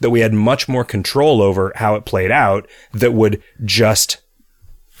simpler, that we had much more control over how it played out, that would just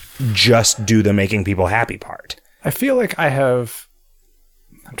do the making people happy part. I feel like I'm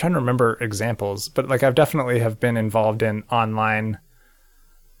trying to remember examples, but like I've definitely have been involved in online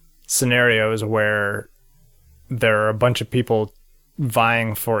scenarios where there are a bunch of people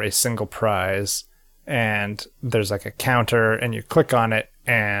vying for a single prize and there's like a counter and you click on it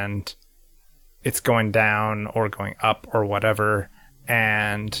and it's going down or going up or whatever.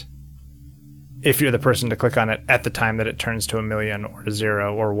 And if you're the person to click on it at the time that it turns to 1 million or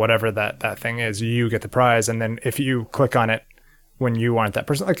 0 or whatever that thing is, you get the prize. And then if you click on it when you aren't that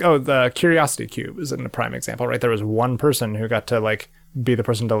person, like, the Curiosity Cube is a prime example, right? There was one person who got to like be the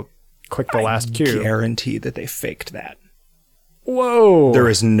person to click the last cube. I guarantee that they faked that. Whoa. There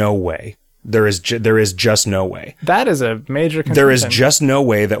is no way. There is just no way. That is a major concern. There is just no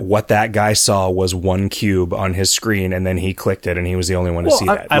way that what that guy saw was one cube on his screen and then he clicked it and he was the only one to see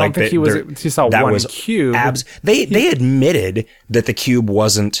that. I don't think he saw one cube. They admitted that the cube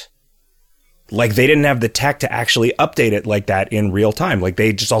wasn't, like, they didn't have the tech to actually update it like that in real time. Like,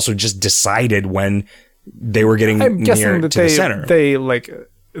 they just decided when they were getting near to the center.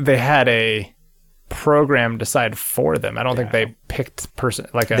 They had a program decide for them. I don't think they picked person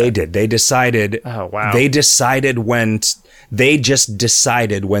like a... They did. They decided... Oh, wow. They decided they just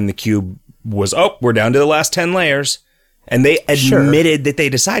decided when the cube was, we're down to the last 10 layers. And they admitted that they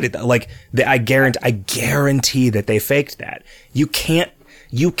decided that. Like, I guarantee that they faked that. You can't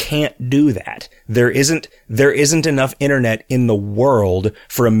do that. There isn't enough internet in the world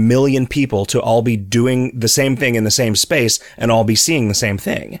for 1 million people to all be doing the same thing in the same space and all be seeing the same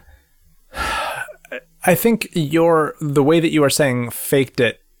thing. I think the way that you are saying faked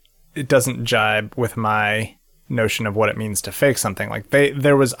it doesn't jibe with my notion of what it means to fake something. Like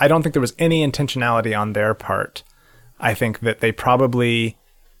I don't think there was any intentionality on their part. I think that they probably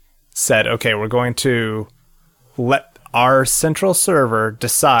said, okay, we're going to let our central server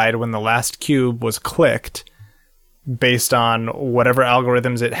decide when the last cube was clicked based on whatever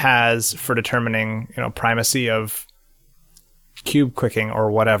algorithms it has for determining, primacy of cube clicking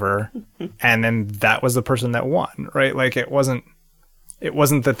or whatever. And then that was the person that won, right? Like it wasn't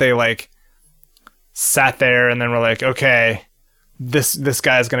that they like sat there and then were like, okay, this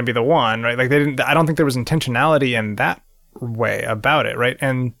guy is going to be the one, right? Like I don't think there was intentionality in that way about it, right?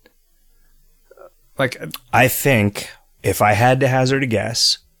 And like, I think if I had to hazard a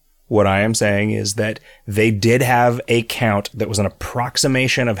guess, what I am saying is that they did have a count that was an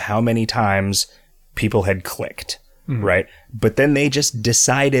approximation of how many times people had clicked, right? But then they just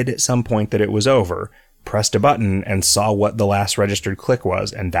decided at some point that it was over, pressed a button and saw what the last registered click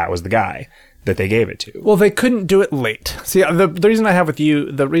was, and that was the guy that they gave it to. Well, they couldn't do it late. See, the reason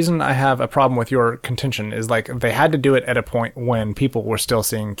I have a problem with your contention is like they had to do it at a point when people were still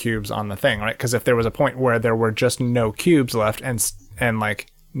seeing cubes on the thing, right? Because if there was a point where there were just no cubes left and like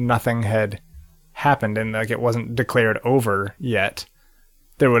nothing had happened and like it wasn't declared over yet,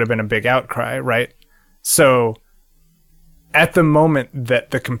 there would have been a big outcry, right? So at the moment that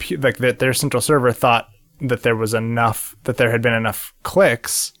that their central server thought that there had been enough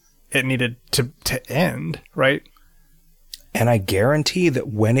clicks, it needed to end, right? And I guarantee that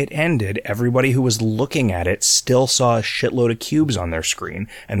when it ended, everybody who was looking at it still saw a shitload of cubes on their screen,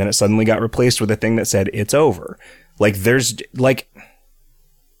 and then it suddenly got replaced with a thing that said, it's over. Like, there's, like...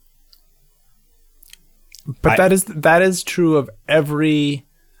 But that is true of every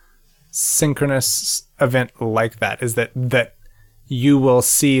synchronous event like that, is that you will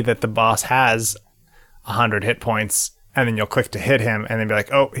see that the boss has 100 hit points, and then you'll click to hit him, and then be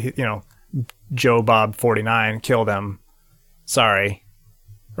like, oh, Joe Bob 49 killed him. Sorry.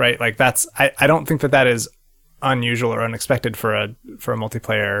 Right? Like I don't think that is unusual or unexpected for a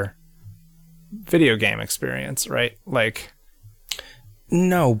multiplayer video game experience, right? Like,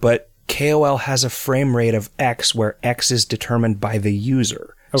 no, but KoL has a frame rate of X where X is determined by the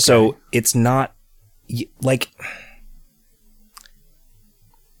user. Okay. So it's not like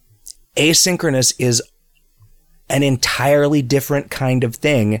asynchronous is an entirely different kind of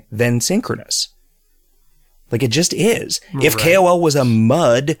thing than synchronous. Like, it just is. If KoL was a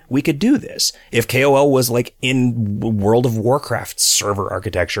MUD, we could do this. If KoL was like in World of Warcraft server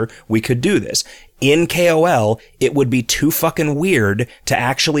architecture, we could do this. In KoL, it would be too fucking weird to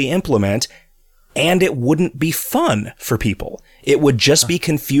actually implement, and it wouldn't be fun for people. It would just be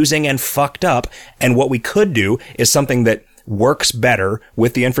confusing and fucked up, and what we could do is something that works better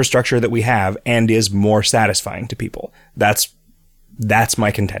with the infrastructure that we have and is more satisfying to people. That's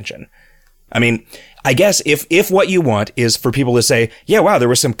my contention. I mean, I guess if what you want is for people to say, yeah, wow, there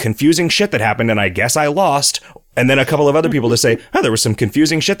was some confusing shit that happened and I guess I lost, and then a couple of other people to say, oh, there was some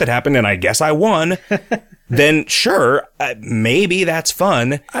confusing shit that happened and I guess I won, then sure, maybe that's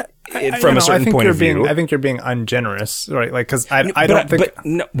fun from a certain point of view. I think you're being ungenerous, right? Like, because I don't think... But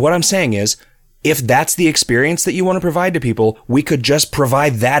no, what I'm saying is, if that's the experience that you want to provide to people, we could just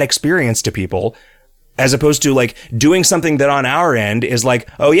provide that experience to people, as opposed to like doing something that on our end is like,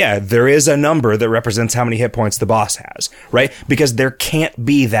 oh yeah, there is a number that represents how many hit points the boss has, right? Because there can't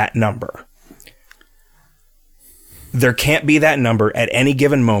be that number. There can't be that number at any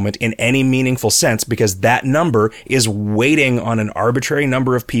given moment in any meaningful sense, because that number is waiting on an arbitrary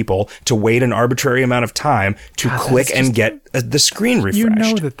number of people to wait an arbitrary amount of time to click and get the screen refreshed. You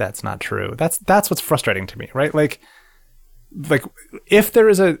know that's not true. That's what's frustrating to me, right? Like if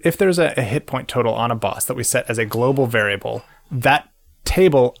there's a hit point total on a boss that we set as a global variable, that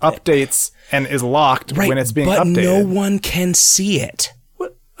table updates and is locked when it's being updated. But no one can see it.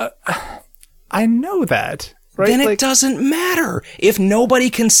 I know that. Right? Then it doesn't matter. If nobody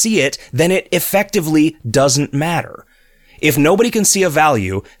can see it, then it effectively doesn't matter. If nobody can see a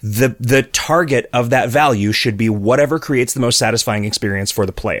value, the target of that value should be whatever creates the most satisfying experience for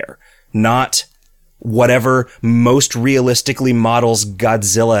the player, not whatever most realistically models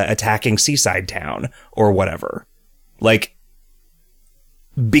Godzilla attacking Seaside Town or whatever. Like,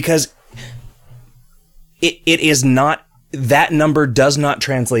 because it is not that number does not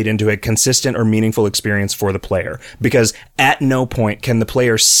translate into a consistent or meaningful experience for the player, because at no point can the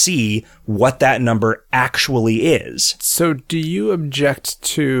player see what that number actually is. So do you object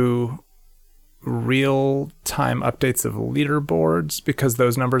to real-time updates of leaderboards because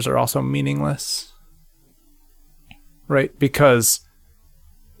those numbers are also meaningless? Right? Because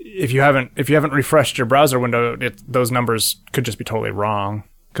if you haven't refreshed your browser window, those numbers could just be totally wrong.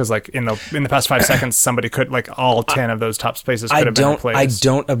 Because like in the past 5 seconds, somebody could, like, all 10 of those top spaces could have been replaced. I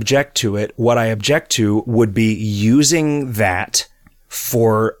don't object to it. What I object to would be using that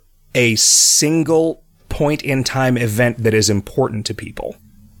for a single point in time event that is important to people.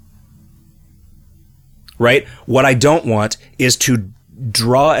 Right? What I don't want is to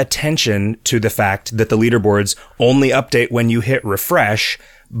draw attention to the fact that the leaderboards only update when you hit refresh,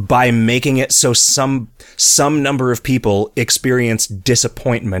 by making it so some number of people experience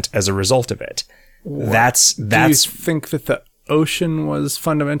disappointment as a result of it. That's. Do you think that the ocean was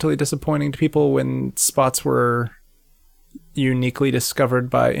fundamentally disappointing to people when spots were uniquely discovered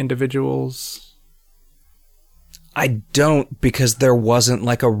by individuals? I don't, because there wasn't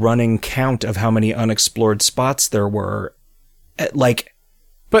like a running count of how many unexplored spots there were.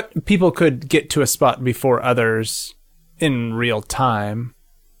 But people could get to a spot before others in real time.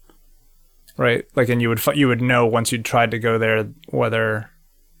 Right, like, and you would know once you'd tried to go there whether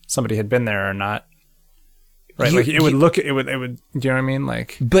somebody had been there or not. Right, it would. Do you know what I mean?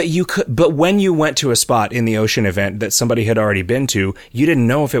 Like, but when you went to a spot in the ocean event that somebody had already been to, you didn't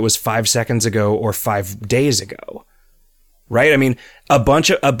know if it was 5 seconds ago or 5 days ago. Right? I mean, a bunch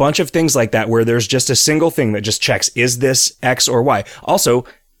of things like that where there's just a single thing that just checks, is this X or Y? Also,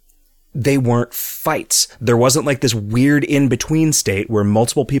 they weren't fights. There wasn't like this weird in-between state where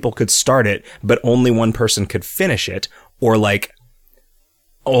multiple people could start it, but only one person could finish it, or like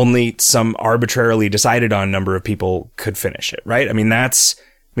only some arbitrarily decided on number of people could finish it, right? I mean, that's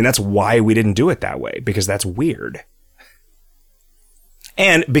why we didn't do it that way, because that's weird.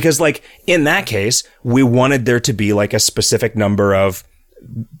 And because, like, in that case, we wanted there to be like a specific number of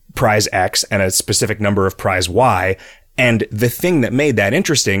prize X and a specific number of prize Y. And the thing that made that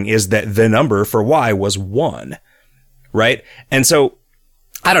interesting is that the number for Y was 1, right? And so,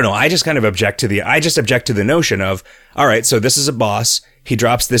 I don't know, I just object to the notion of, all right, so this is a boss, he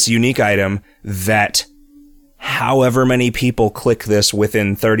drops this unique item that however many people click this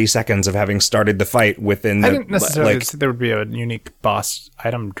within 30 seconds of having started the fight within the... I didn't necessarily say there would be a unique boss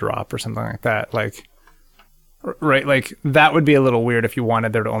item drop or something like that, like... Right, like, that would be a little weird if you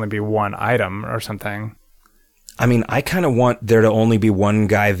wanted there to only be one item or something. I mean, I kind of want there to only be one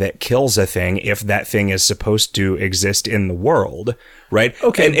guy that kills a thing if that thing is supposed to exist in the world, right?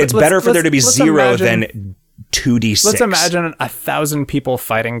 Okay, and it's better for there to be 0 than 2d6. Let's imagine 1,000 people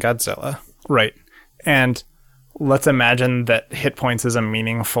fighting Godzilla, right? And let's imagine that hit points is a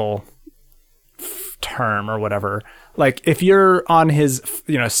meaningful term or whatever. Like, if you're on his,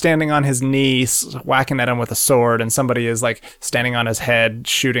 standing on his knee, whacking at him with a sword, and somebody is like standing on his head,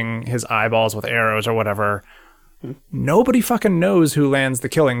 shooting his eyeballs with arrows or whatever, nobody fucking knows who lands the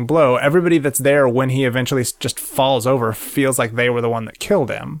killing blow. Everybody that's there when he eventually just falls over feels like they were the one that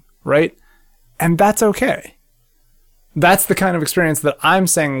killed him, right? And that's okay. That's the kind of experience that I'm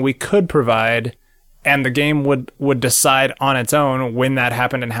saying we could provide, and the game would decide on its own when that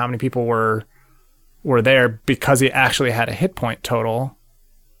happened and how many people were there, because he actually had a hit point total,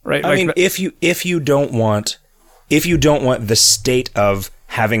 right? I mean, if you don't want the state of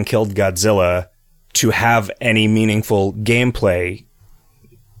having killed Godzilla to have any meaningful gameplay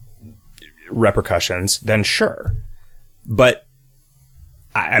repercussions, then sure. But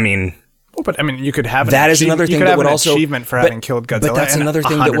I mean, you could have that is another thing that would also achievement for having killed Godzilla. But that's another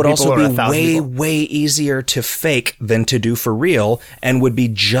thing that would also be way easier to fake than to do for real, and would be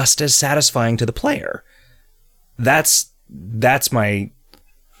just as satisfying to the player. That's my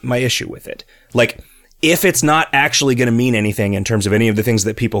issue with it. Like, if it's not actually going to mean anything in terms of any of the things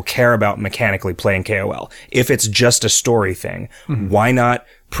that people care about mechanically playing KoL, if it's just a story thing, why not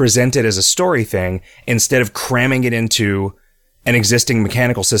present it as a story thing instead of cramming it into an existing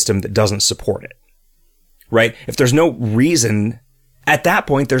mechanical system that doesn't support it? Right? If there's no reason, at that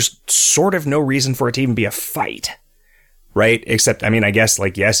point, there's sort of no reason for it to even be a fight. Right? Except, I mean, I guess,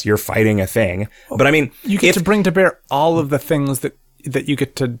 like, yes, you're fighting a thing, but I mean, you get to bring to bear all of the things that you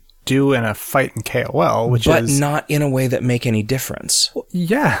get to do in a fight in KoL, but not in a way that make any difference. Well,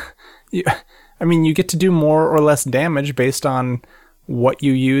 yeah. You get to do more or less damage based on what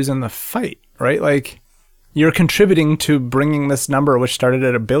you use in the fight, right? Like, you're contributing to bringing this number, which started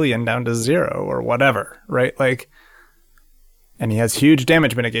at 1 billion, down to 0 or whatever, right? Like, and he has huge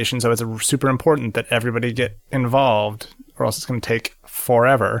damage mitigation, so it's super important that everybody get involved. or else it's going to take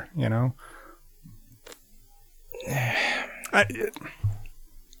forever, you know?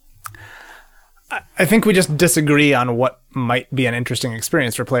 I think we just disagree on what might be an interesting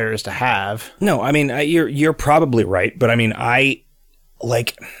experience for players to have. No, I mean, you're probably right, but I mean, I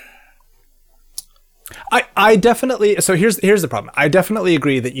definitely, so here's the problem. I definitely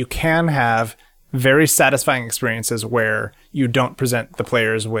agree that you can have very satisfying experiences where you don't present the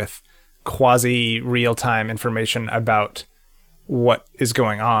players with quasi real-time information about what is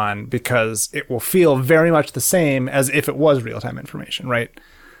going on, because it will feel very much the same as if it was real-time information, right?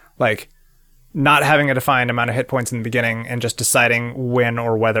 Like, not having a defined amount of hit points in the beginning and just deciding when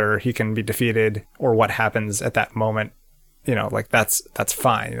or whether he can be defeated or what happens at that moment, you know, like that's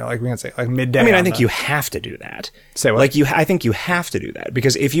fine. You know, like we can say like midday. I mean, I think you have to do that. Say what? Like I think you have to do that,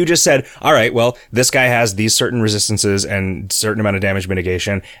 because if you just said, all right, well, this guy has these certain resistances and certain amount of damage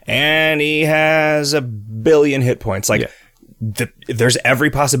mitigation, and he has 1 billion hit points, like. Yeah. There's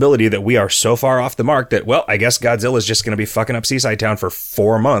every possibility that we are so far off the mark that, well, I guess Godzilla's just going to be fucking up Seaside Town for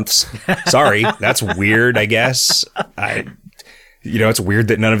 4 months. Sorry, that's weird, I guess. It's weird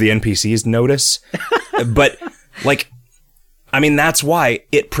that none of the NPCs notice. But, like, I mean, that's why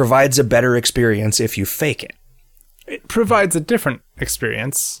it provides a better experience if you fake it. It provides a different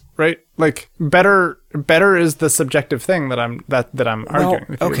experience, right? Like, better is the subjective thing that I'm arguing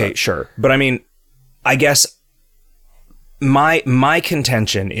with you okay, about. Sure. But I mean, I guess my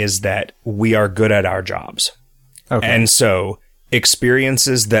contention is that we are good at our jobs. Okay. And so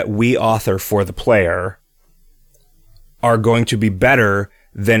experiences that we author for the player are going to be better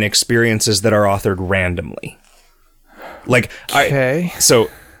than experiences that are authored randomly. Like, okay.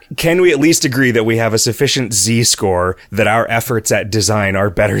 So can we at least agree that we have a sufficient Z-score that our efforts at design are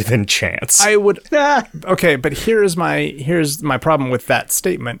better than chance? I would. Okay, but here's my problem with that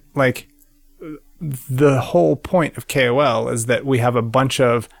statement. Like, the whole point of KoL is that we have a bunch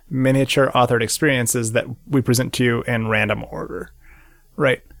of miniature authored experiences that we present to you in random order,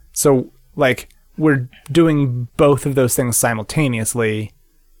 right? So, like, we're doing both of those things simultaneously,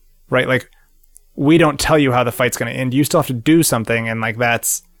 right? Like, we don't tell you how the fight's going to end. You still have to do something, and, like,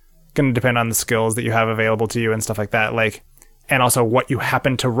 that's going to depend on the skills that you have available to you and stuff like that. Like, and also what you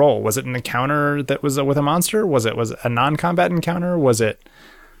happen to roll. Was it an encounter that was with a monster? Was it a non-combat encounter?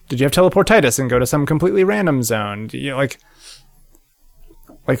 Did you have teleportitis and go to some completely random zone? You know, like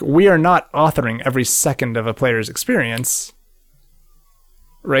we are not authoring every second of a player's experience,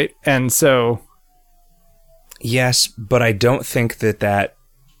 right? And so, yes, but I don't think that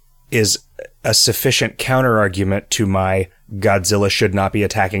is a sufficient counter argument to my Godzilla should not be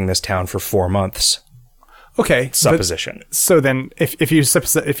attacking this town for 4 months. Okay, supposition. So then, if you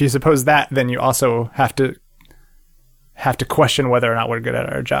suppose that, then you also have to question whether or not we're good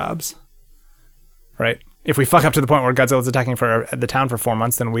at our jobs, right? If we fuck up to the point where Godzilla's attacking the town for 4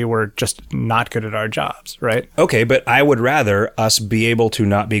 months, then we were just not good at our jobs, right? Okay, but I would rather us be able to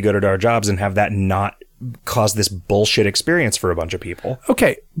not be good at our jobs and have that not cause this bullshit experience for a bunch of people.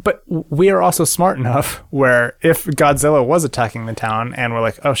 Okay, but we are also smart enough where if Godzilla was attacking the town and we're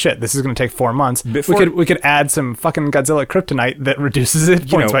like, oh shit, this is going to take 4 months, we could add some fucking Godzilla kryptonite that reduces it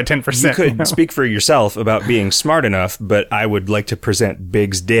points by 10%. You could speak for yourself about being smart enough, but I would like to present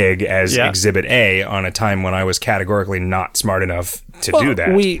Big's Dig as Exhibit A on a time when I was categorically not smart enough to do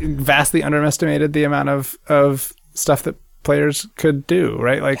that. We vastly underestimated the amount of stuff that players could do,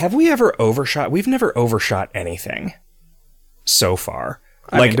 right? Like, have we ever overshot? We've never overshot anything so far.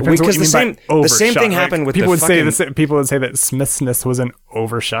 Like, because the same thing happened with people would say that Smithsness was an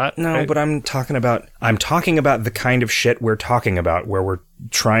overshot. No, right? But I'm talking about the kind of shit we're talking about, where we're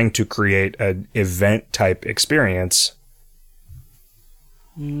trying to create an event type experience.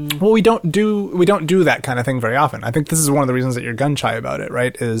 Well, we don't do that kind of thing very often. I think this is one of the reasons that you're gun shy about it,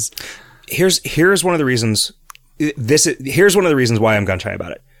 right? Here's one of the reasons. Here's one of the reasons why I'm gun shy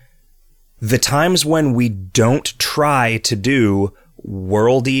about it. The times when we don't try to do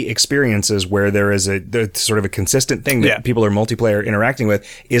worldy experiences where there is a sort of a consistent thing that people are multiplayer interacting with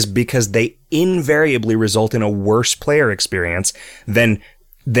is because they invariably result in a worse player experience than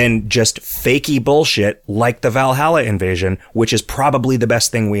just fakey bullshit like the Valhalla invasion, which is probably the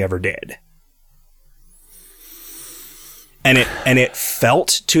best thing we ever did. And it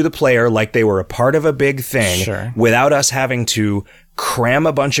felt to the player like they were a part of a big thing without us having to cram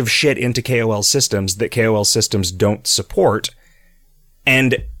a bunch of shit into KoL systems that KoL systems don't support.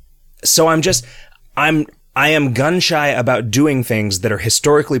 And so I am gun shy about doing things that are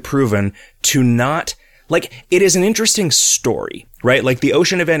historically proven to not, like, it is an interesting story, right? Like, the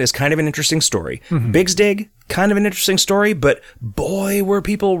ocean event is kind of an interesting story. Big's Dig, kind of an interesting story, but boy, were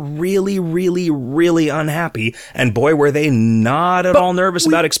people really, really, really unhappy. And boy, were they not at all nervous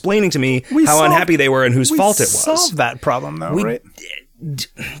about explaining to me how unhappy they were and whose fault it was. We solved that problem, though, right?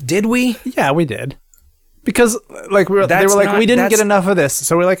 Did we? Yeah, we did. Because like they were like, we didn't get enough of this,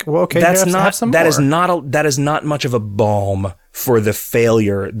 so we're like, well, okay, that's have not some that more. That is not much of a balm for the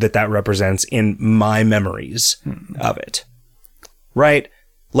failure that represents in my memories of it, right?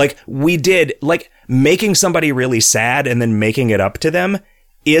 Like, we did, like, making somebody really sad and then making it up to them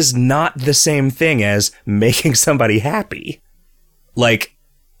is not the same thing as making somebody happy. Like,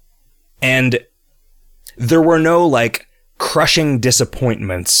 and there were no, like, crushing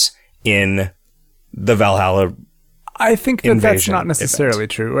disappointments in the Valhalla. I think that's not necessarily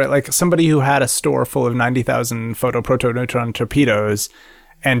true, right? Like, somebody who had a store full of 90,000 photo proto-neutron torpedoes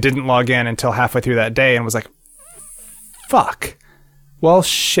and didn't log in until halfway through that day and was like, fuck. Well,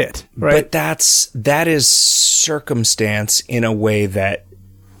 shit, right? But that is circumstance in a way that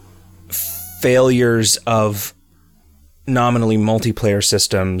failures of nominally multiplayer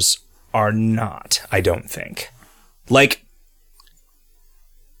systems are not, I don't think. Like,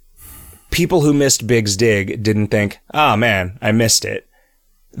 people who missed Big's Dig didn't think, oh man, I missed it.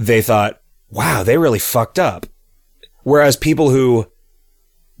 They thought, wow, they really fucked up. Whereas people who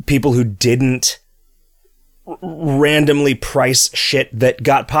didn't randomly price shit that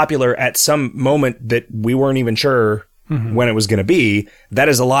got popular at some moment that we weren't even sure when it was going to be, that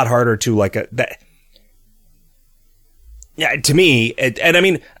is a lot harder to yeah, to me, and I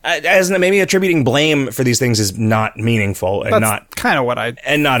mean, as maybe attributing blame for these things is not meaningful and not kind of what I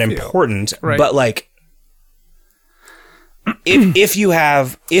and not feel. important, Right. but like, if you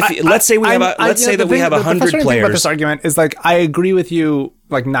have, let's say we have 100 players. About players. this argument is like, I agree with you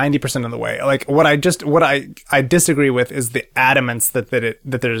like 90% of the way. Like, what I disagree with is the adamance that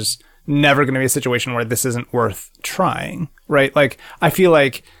there's never going to be a situation where this isn't worth trying, right? Like, I feel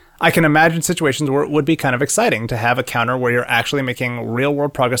like I can imagine situations where it would be kind of exciting to have a counter where you're actually making real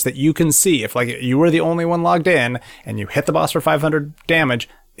world progress that you can see. If like you were the only one logged in and you hit the boss for 500 damage,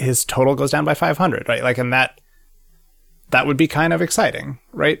 his total goes down by 500, right? Like, and that would be kind of exciting,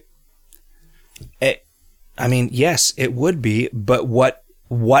 right? I mean, yes, it would be, but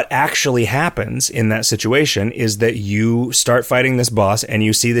what actually happens in that situation is that you start fighting this boss and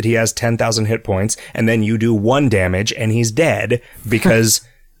you see that he has 10,000 hit points, and then you do 1 damage and he's dead because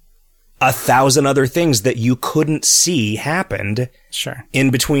 1,000 other things that you couldn't see happened in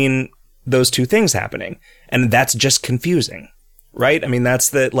between those two things happening. And that's just confusing, right? I mean, that's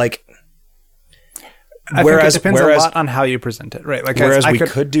the, like... I think it depends a lot on how you present it, right? Like, whereas we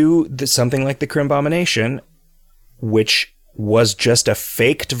could do something like the Crimbomination, which was just a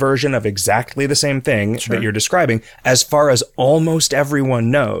faked version of exactly the same thing that you're describing, as far as almost everyone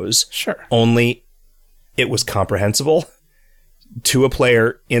knows. Sure. Only it was comprehensible to a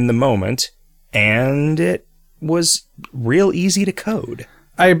player in the moment, and it was real easy to code.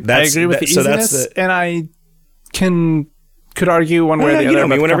 I agree with the easiness, and I could argue one way or the other. You know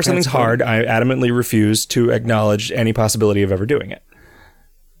me, whenever something's hard, I adamantly refuse to acknowledge any possibility of ever doing it.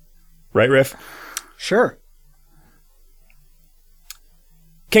 Right, Riff? Sure.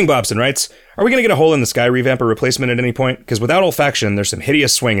 King Bobson writes, are we going to get a Hole in the Sky revamp or replacement at any point? Because without olfaction, there's some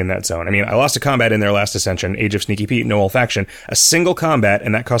hideous swing in that zone. I mean, I lost a combat in there last Ascension, Age of Sneaky Pete, no olfaction, a single combat,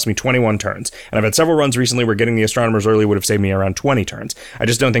 and that cost me 21 turns. And I've had several runs recently where getting the astronomers early would have saved me around 20 turns. I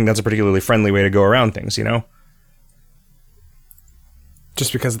just don't think that's a particularly friendly way to go around things, you know?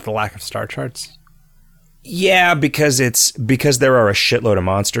 Just because of the lack of star charts? Yeah, because there are a shitload of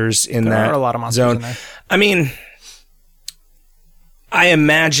monsters in that zone. There are a lot of monsters in there. I mean, I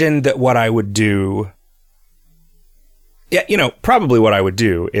imagine that what I would do... Yeah, you know, probably what I would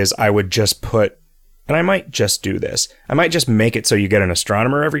do is I would just put... And I might just do this. I might just make it so you get an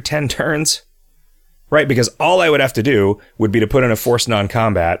astronomer every 10 turns. Right? Because all I would have to do would be to put in a forced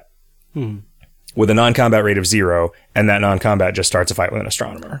non-combat with a non-combat rate of 0, and that non-combat just starts a fight with an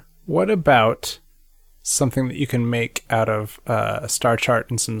astronomer. What about something that you can make out of a star chart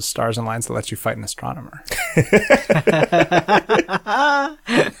and some stars and lines that lets you fight an astronomer?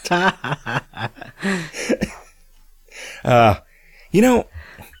 You know,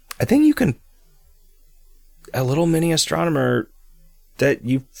 I think you can... A little mini astronomer that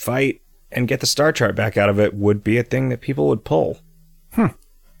you fight and get the star chart back out of it would be a thing that people would pull.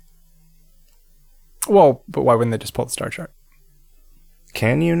 Well, but why wouldn't they just pull the star chart?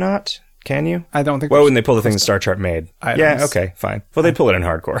 Can you not? Can you? I don't think... Why wouldn't they pull the thing the star chart made? Yeah, okay, fine. Well, they'd pull it in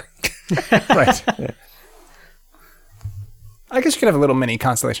hardcore. Right. Yeah. I guess you could have a little mini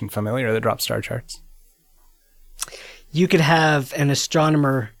Constellation Familiar that drops star charts. you could have an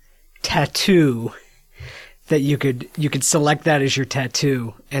astronomer tattoo that you could select that as your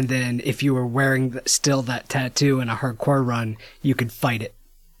tattoo, and then if you were wearing still that tattoo in a hardcore run, you could fight it.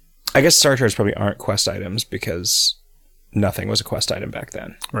 I guess Star Charts probably aren't quest items because nothing was a quest item back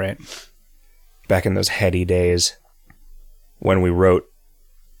then. Right. Back in those heady days when we wrote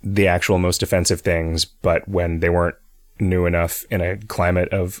the actual most offensive things, but when they weren't new enough in a climate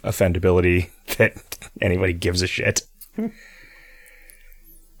of offendability that anybody gives a shit.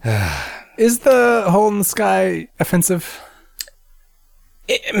 Is the hole in the sky offensive?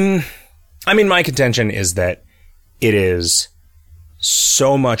 I mean, my contention is that it is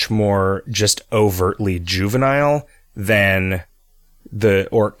so much more just overtly juvenile than the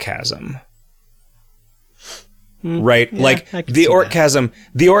orc chasm. Right? Yeah, like the orc chasm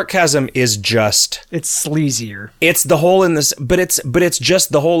is just, it's sleazier. it's the hole in this, but it's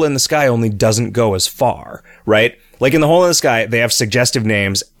just the hole in the sky, only doesn't go as far, right? Like in the hole in the sky, they have suggestive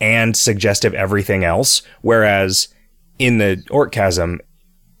names and suggestive everything else, whereas in the orc chasm,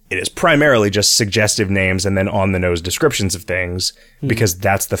 it is primarily just suggestive names and then on the nose descriptions of things, because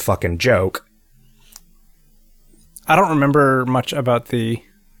that's the fucking joke. I don't remember much about the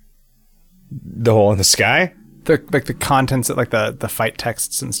hole in the sky. the contents of the fight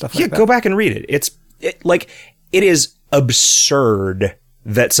texts and stuff like that. Yeah, go back and read it. It is absurd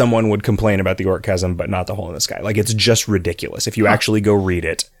that someone would complain about the orc chasm but not the hole in the sky. Like, it's just ridiculous. If you actually go read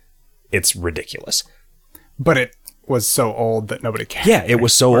it, it's ridiculous. But it was so old that nobody cared. Yeah, it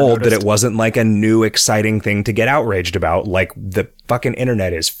was so old noticed. that it wasn't like a new exciting thing to get outraged about like the fucking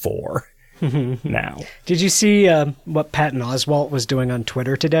internet is for now. Did you see what Patton Oswalt was doing on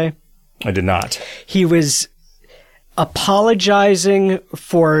Twitter today? I did not. He was apologizing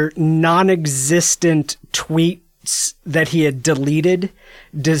for non-existent tweets that he had deleted.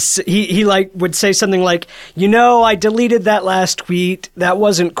 He would say something like, I deleted that last tweet. That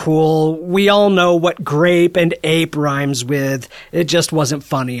wasn't cool. We all know what grape and ape rhymes with. It just wasn't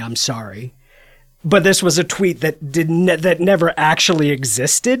funny. I'm sorry. But this was a tweet that that never actually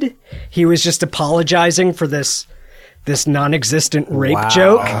existed. He was just apologizing for this non-existent rape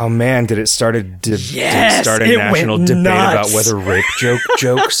joke. Oh man, did it start a Yes, a it national went debate nuts. about whether rape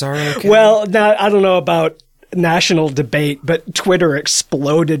jokes are okay? Well, now I don't know about national debate, but Twitter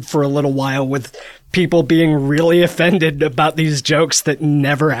exploded for a little while with people being really offended about these jokes that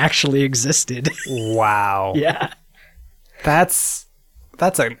never actually existed. Wow. Yeah. That's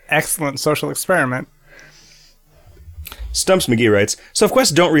an excellent social experiment. Stumps McGee writes, so if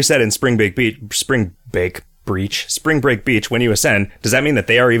quests don't reset in Spring Break Beach when you ascend, does that mean that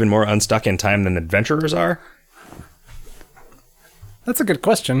they are even more unstuck in time than adventurers are? That's a good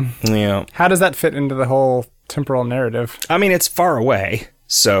question. Yeah. How does that fit into the whole temporal narrative? I mean, it's far away,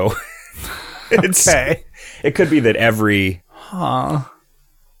 so it's Okay. It could be that every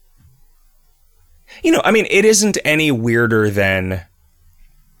it isn't any weirder than,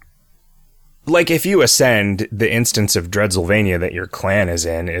 like, if you ascend, the instance of Dreadsylvania that your clan is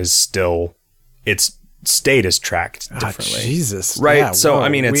in is still, its state is tracked differently. Jesus. Right? Yeah, so, whoa, I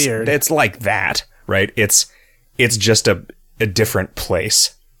mean, weird. it's like that, right? It's just a different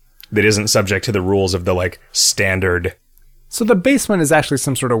place that isn't subject to the rules of the, like, standard. So the basement is actually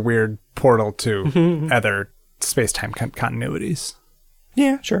some sort of weird portal to other space-time continuities.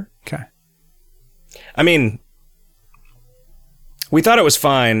 Yeah, sure. Okay. I mean, we thought it was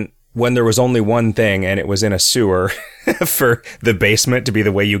fine when there was only one thing and it was in a sewer for the basement to be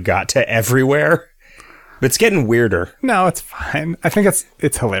the way you got to everywhere. But it's getting weirder. No, it's fine. I think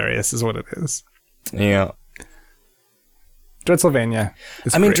it's hilarious is what it is. Yeah. Dreadsylvania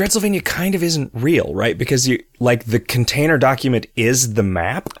is great. Dreadsylvania kind of isn't real, right? Because the container document is the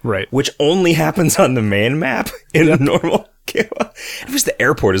map. Right. Which only happens on the main map in a normal game. The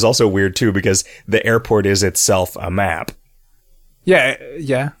airport is also weird too, because the airport is itself a map.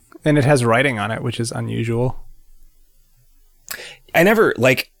 Yeah. And it has writing on it, which is unusual. I never,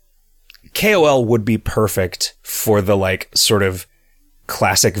 KoL would be perfect for the, sort of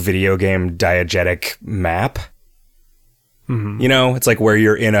classic video game diegetic map. Mm-hmm. It's like where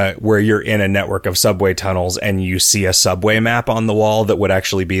you're in a network of subway tunnels and you see a subway map on the wall that would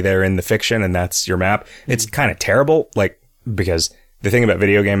actually be there in the fiction, and that's your map. Mm-hmm. It's kind of terrible, because the thing about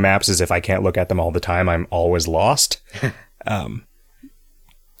video game maps is if I can't look at them all the time, I'm always lost.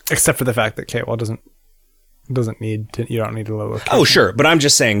 Except for the fact that KoL doesn't need to, you don't need to look. Oh, sure. But I'm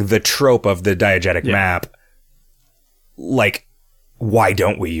just saying the trope of the diegetic map, why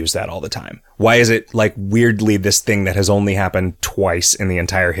don't we use that all the time? Why is it, weirdly this thing that has only happened twice in the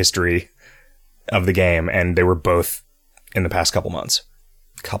entire history of the game, and they were both in the past couple months?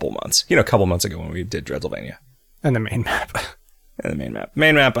 A couple months ago when we did Dreadsylvania. And the main map. And the main map.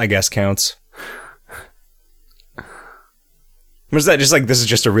 Main map, I guess, counts. Was that just like, this is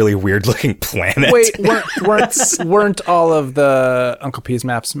just a really weird looking planet? Wait, weren't all of the Uncle P's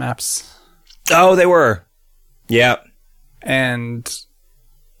maps? Oh, they were. Yeah. And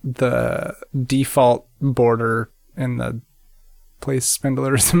the default border in the place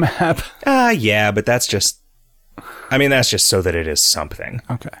spindler is a map. Yeah, but that's just so that it is something.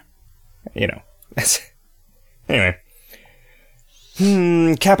 Okay. You know. Anyway.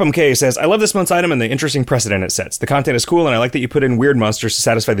 Capum K says, I love this month's item and the interesting precedent it sets. The content is cool, and I like that you put in weird monsters to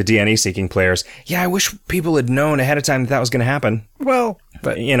satisfy the DNA-seeking players. Yeah, I wish people had known ahead of time that was going to happen. Well,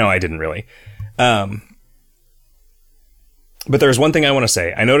 but, you know, I didn't really. But there's one thing I want to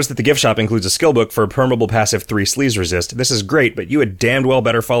say. I noticed that the gift shop includes a skill book for a permeable passive 3 sleaze resist. This is great, but you had damned well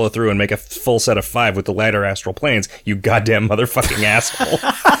better follow through and make a full set of 5 with the lighter astral planes, you goddamn motherfucking asshole.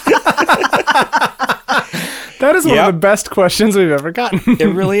 That is one of the best questions we've ever gotten. It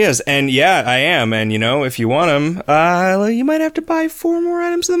really is. And yeah, I am. And, you know, if you want them, you might have to buy 4 more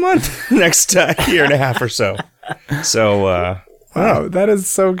items a month next year and a half or so. So, wow, that is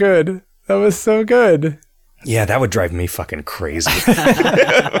so good. That was so good. Yeah, that would drive me fucking crazy.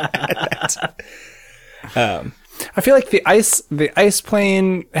 I feel like the ice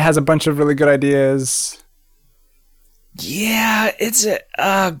plane has a bunch of really good ideas. Yeah, it's oh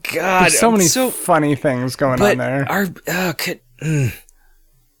god, there's so many funny things going on there.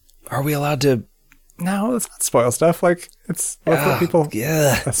 Are we allowed to? No, let's not spoil stuff. Like it's for people.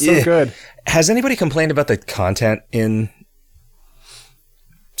 Yeah, that's so good. Has anybody complained about the content in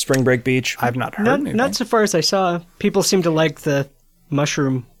Spring Break Beach? I've not heard anything. Not so far as I saw. People seem to like the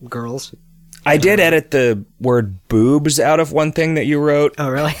mushroom girls. I did edit the word boobs out of one thing that you wrote. Oh,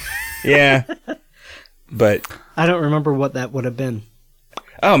 really? Yeah. But I don't remember what that would have been.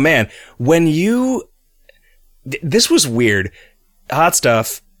 Oh, man. When this was weird. Hot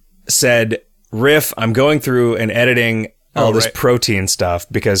Stuff said, Riff, I'm going through and editing all this protein stuff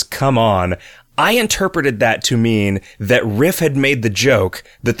because, come on. I interpreted that to mean that Riff had made the joke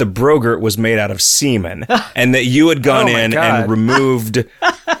that the Brogurt was made out of semen and that you had gone in and removed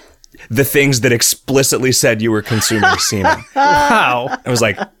the things that explicitly said you were consuming semen. Wow. I was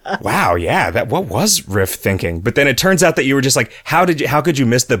like, wow, yeah, what was Riff thinking? But then it turns out that you were just like, how could you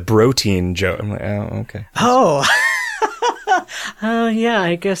miss the protein joke? I'm like, oh, okay. Oh. Yeah,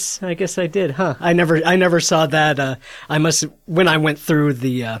 I guess I did, huh? I never saw that. When I went through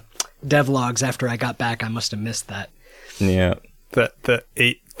the devlogs after I got back, I must have missed that. Yeah. The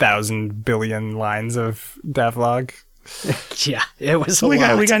 8,000 billion lines of devlog. Yeah, it was we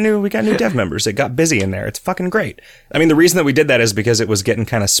got new dev members. It got busy in there. It's fucking great. I mean, the reason that we did that is because it was getting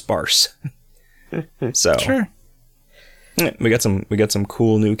kind of sparse. So sure. We got some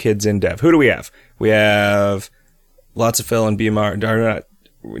cool new kids in dev. Who do we have? We have Lots of Phil and BMR.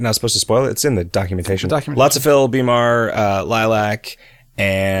 We're not supposed to spoil it. It's in the documentation. Lots of Phil, BMR, Lilac,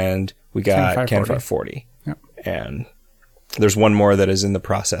 and we got Ken 540. Yep. And there's one more that is in the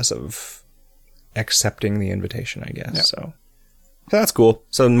process of accepting the invitation, I guess. Yep. So that's cool.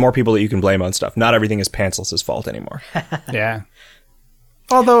 So more people that you can blame on stuff. Not everything is Pantsless's fault anymore. Yeah.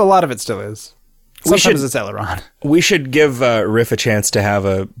 Although a lot of it still is. Sometimes it's Aileron. We should give Riff a chance to have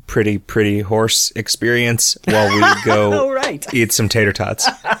a pretty horse experience while we go eat some tater tots.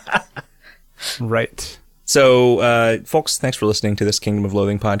 Right. So, folks, thanks for listening to this Kingdom of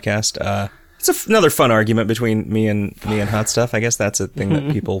Loathing podcast. It's another fun argument between me and Hot Stuff. I guess that's a thing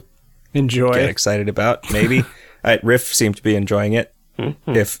that people enjoy, get excited about. Maybe Riff seemed to be enjoying it.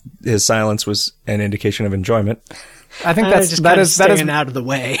 If his silence was an indication of enjoyment, I think that is out of the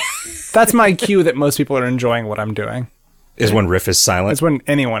way. That's my cue that most people are enjoying what I'm doing. Is when Riff is silent. It's when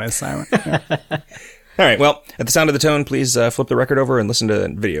anyone is silent. Yeah. All right. Well, at the sound of the tone, please flip the record over and listen to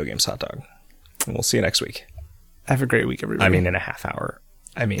Video Games Hot Dog. And we'll see you next week. Have a great week, everybody. I mean, in a half hour.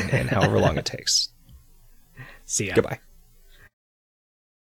 I mean, in however long it takes. See ya. Goodbye.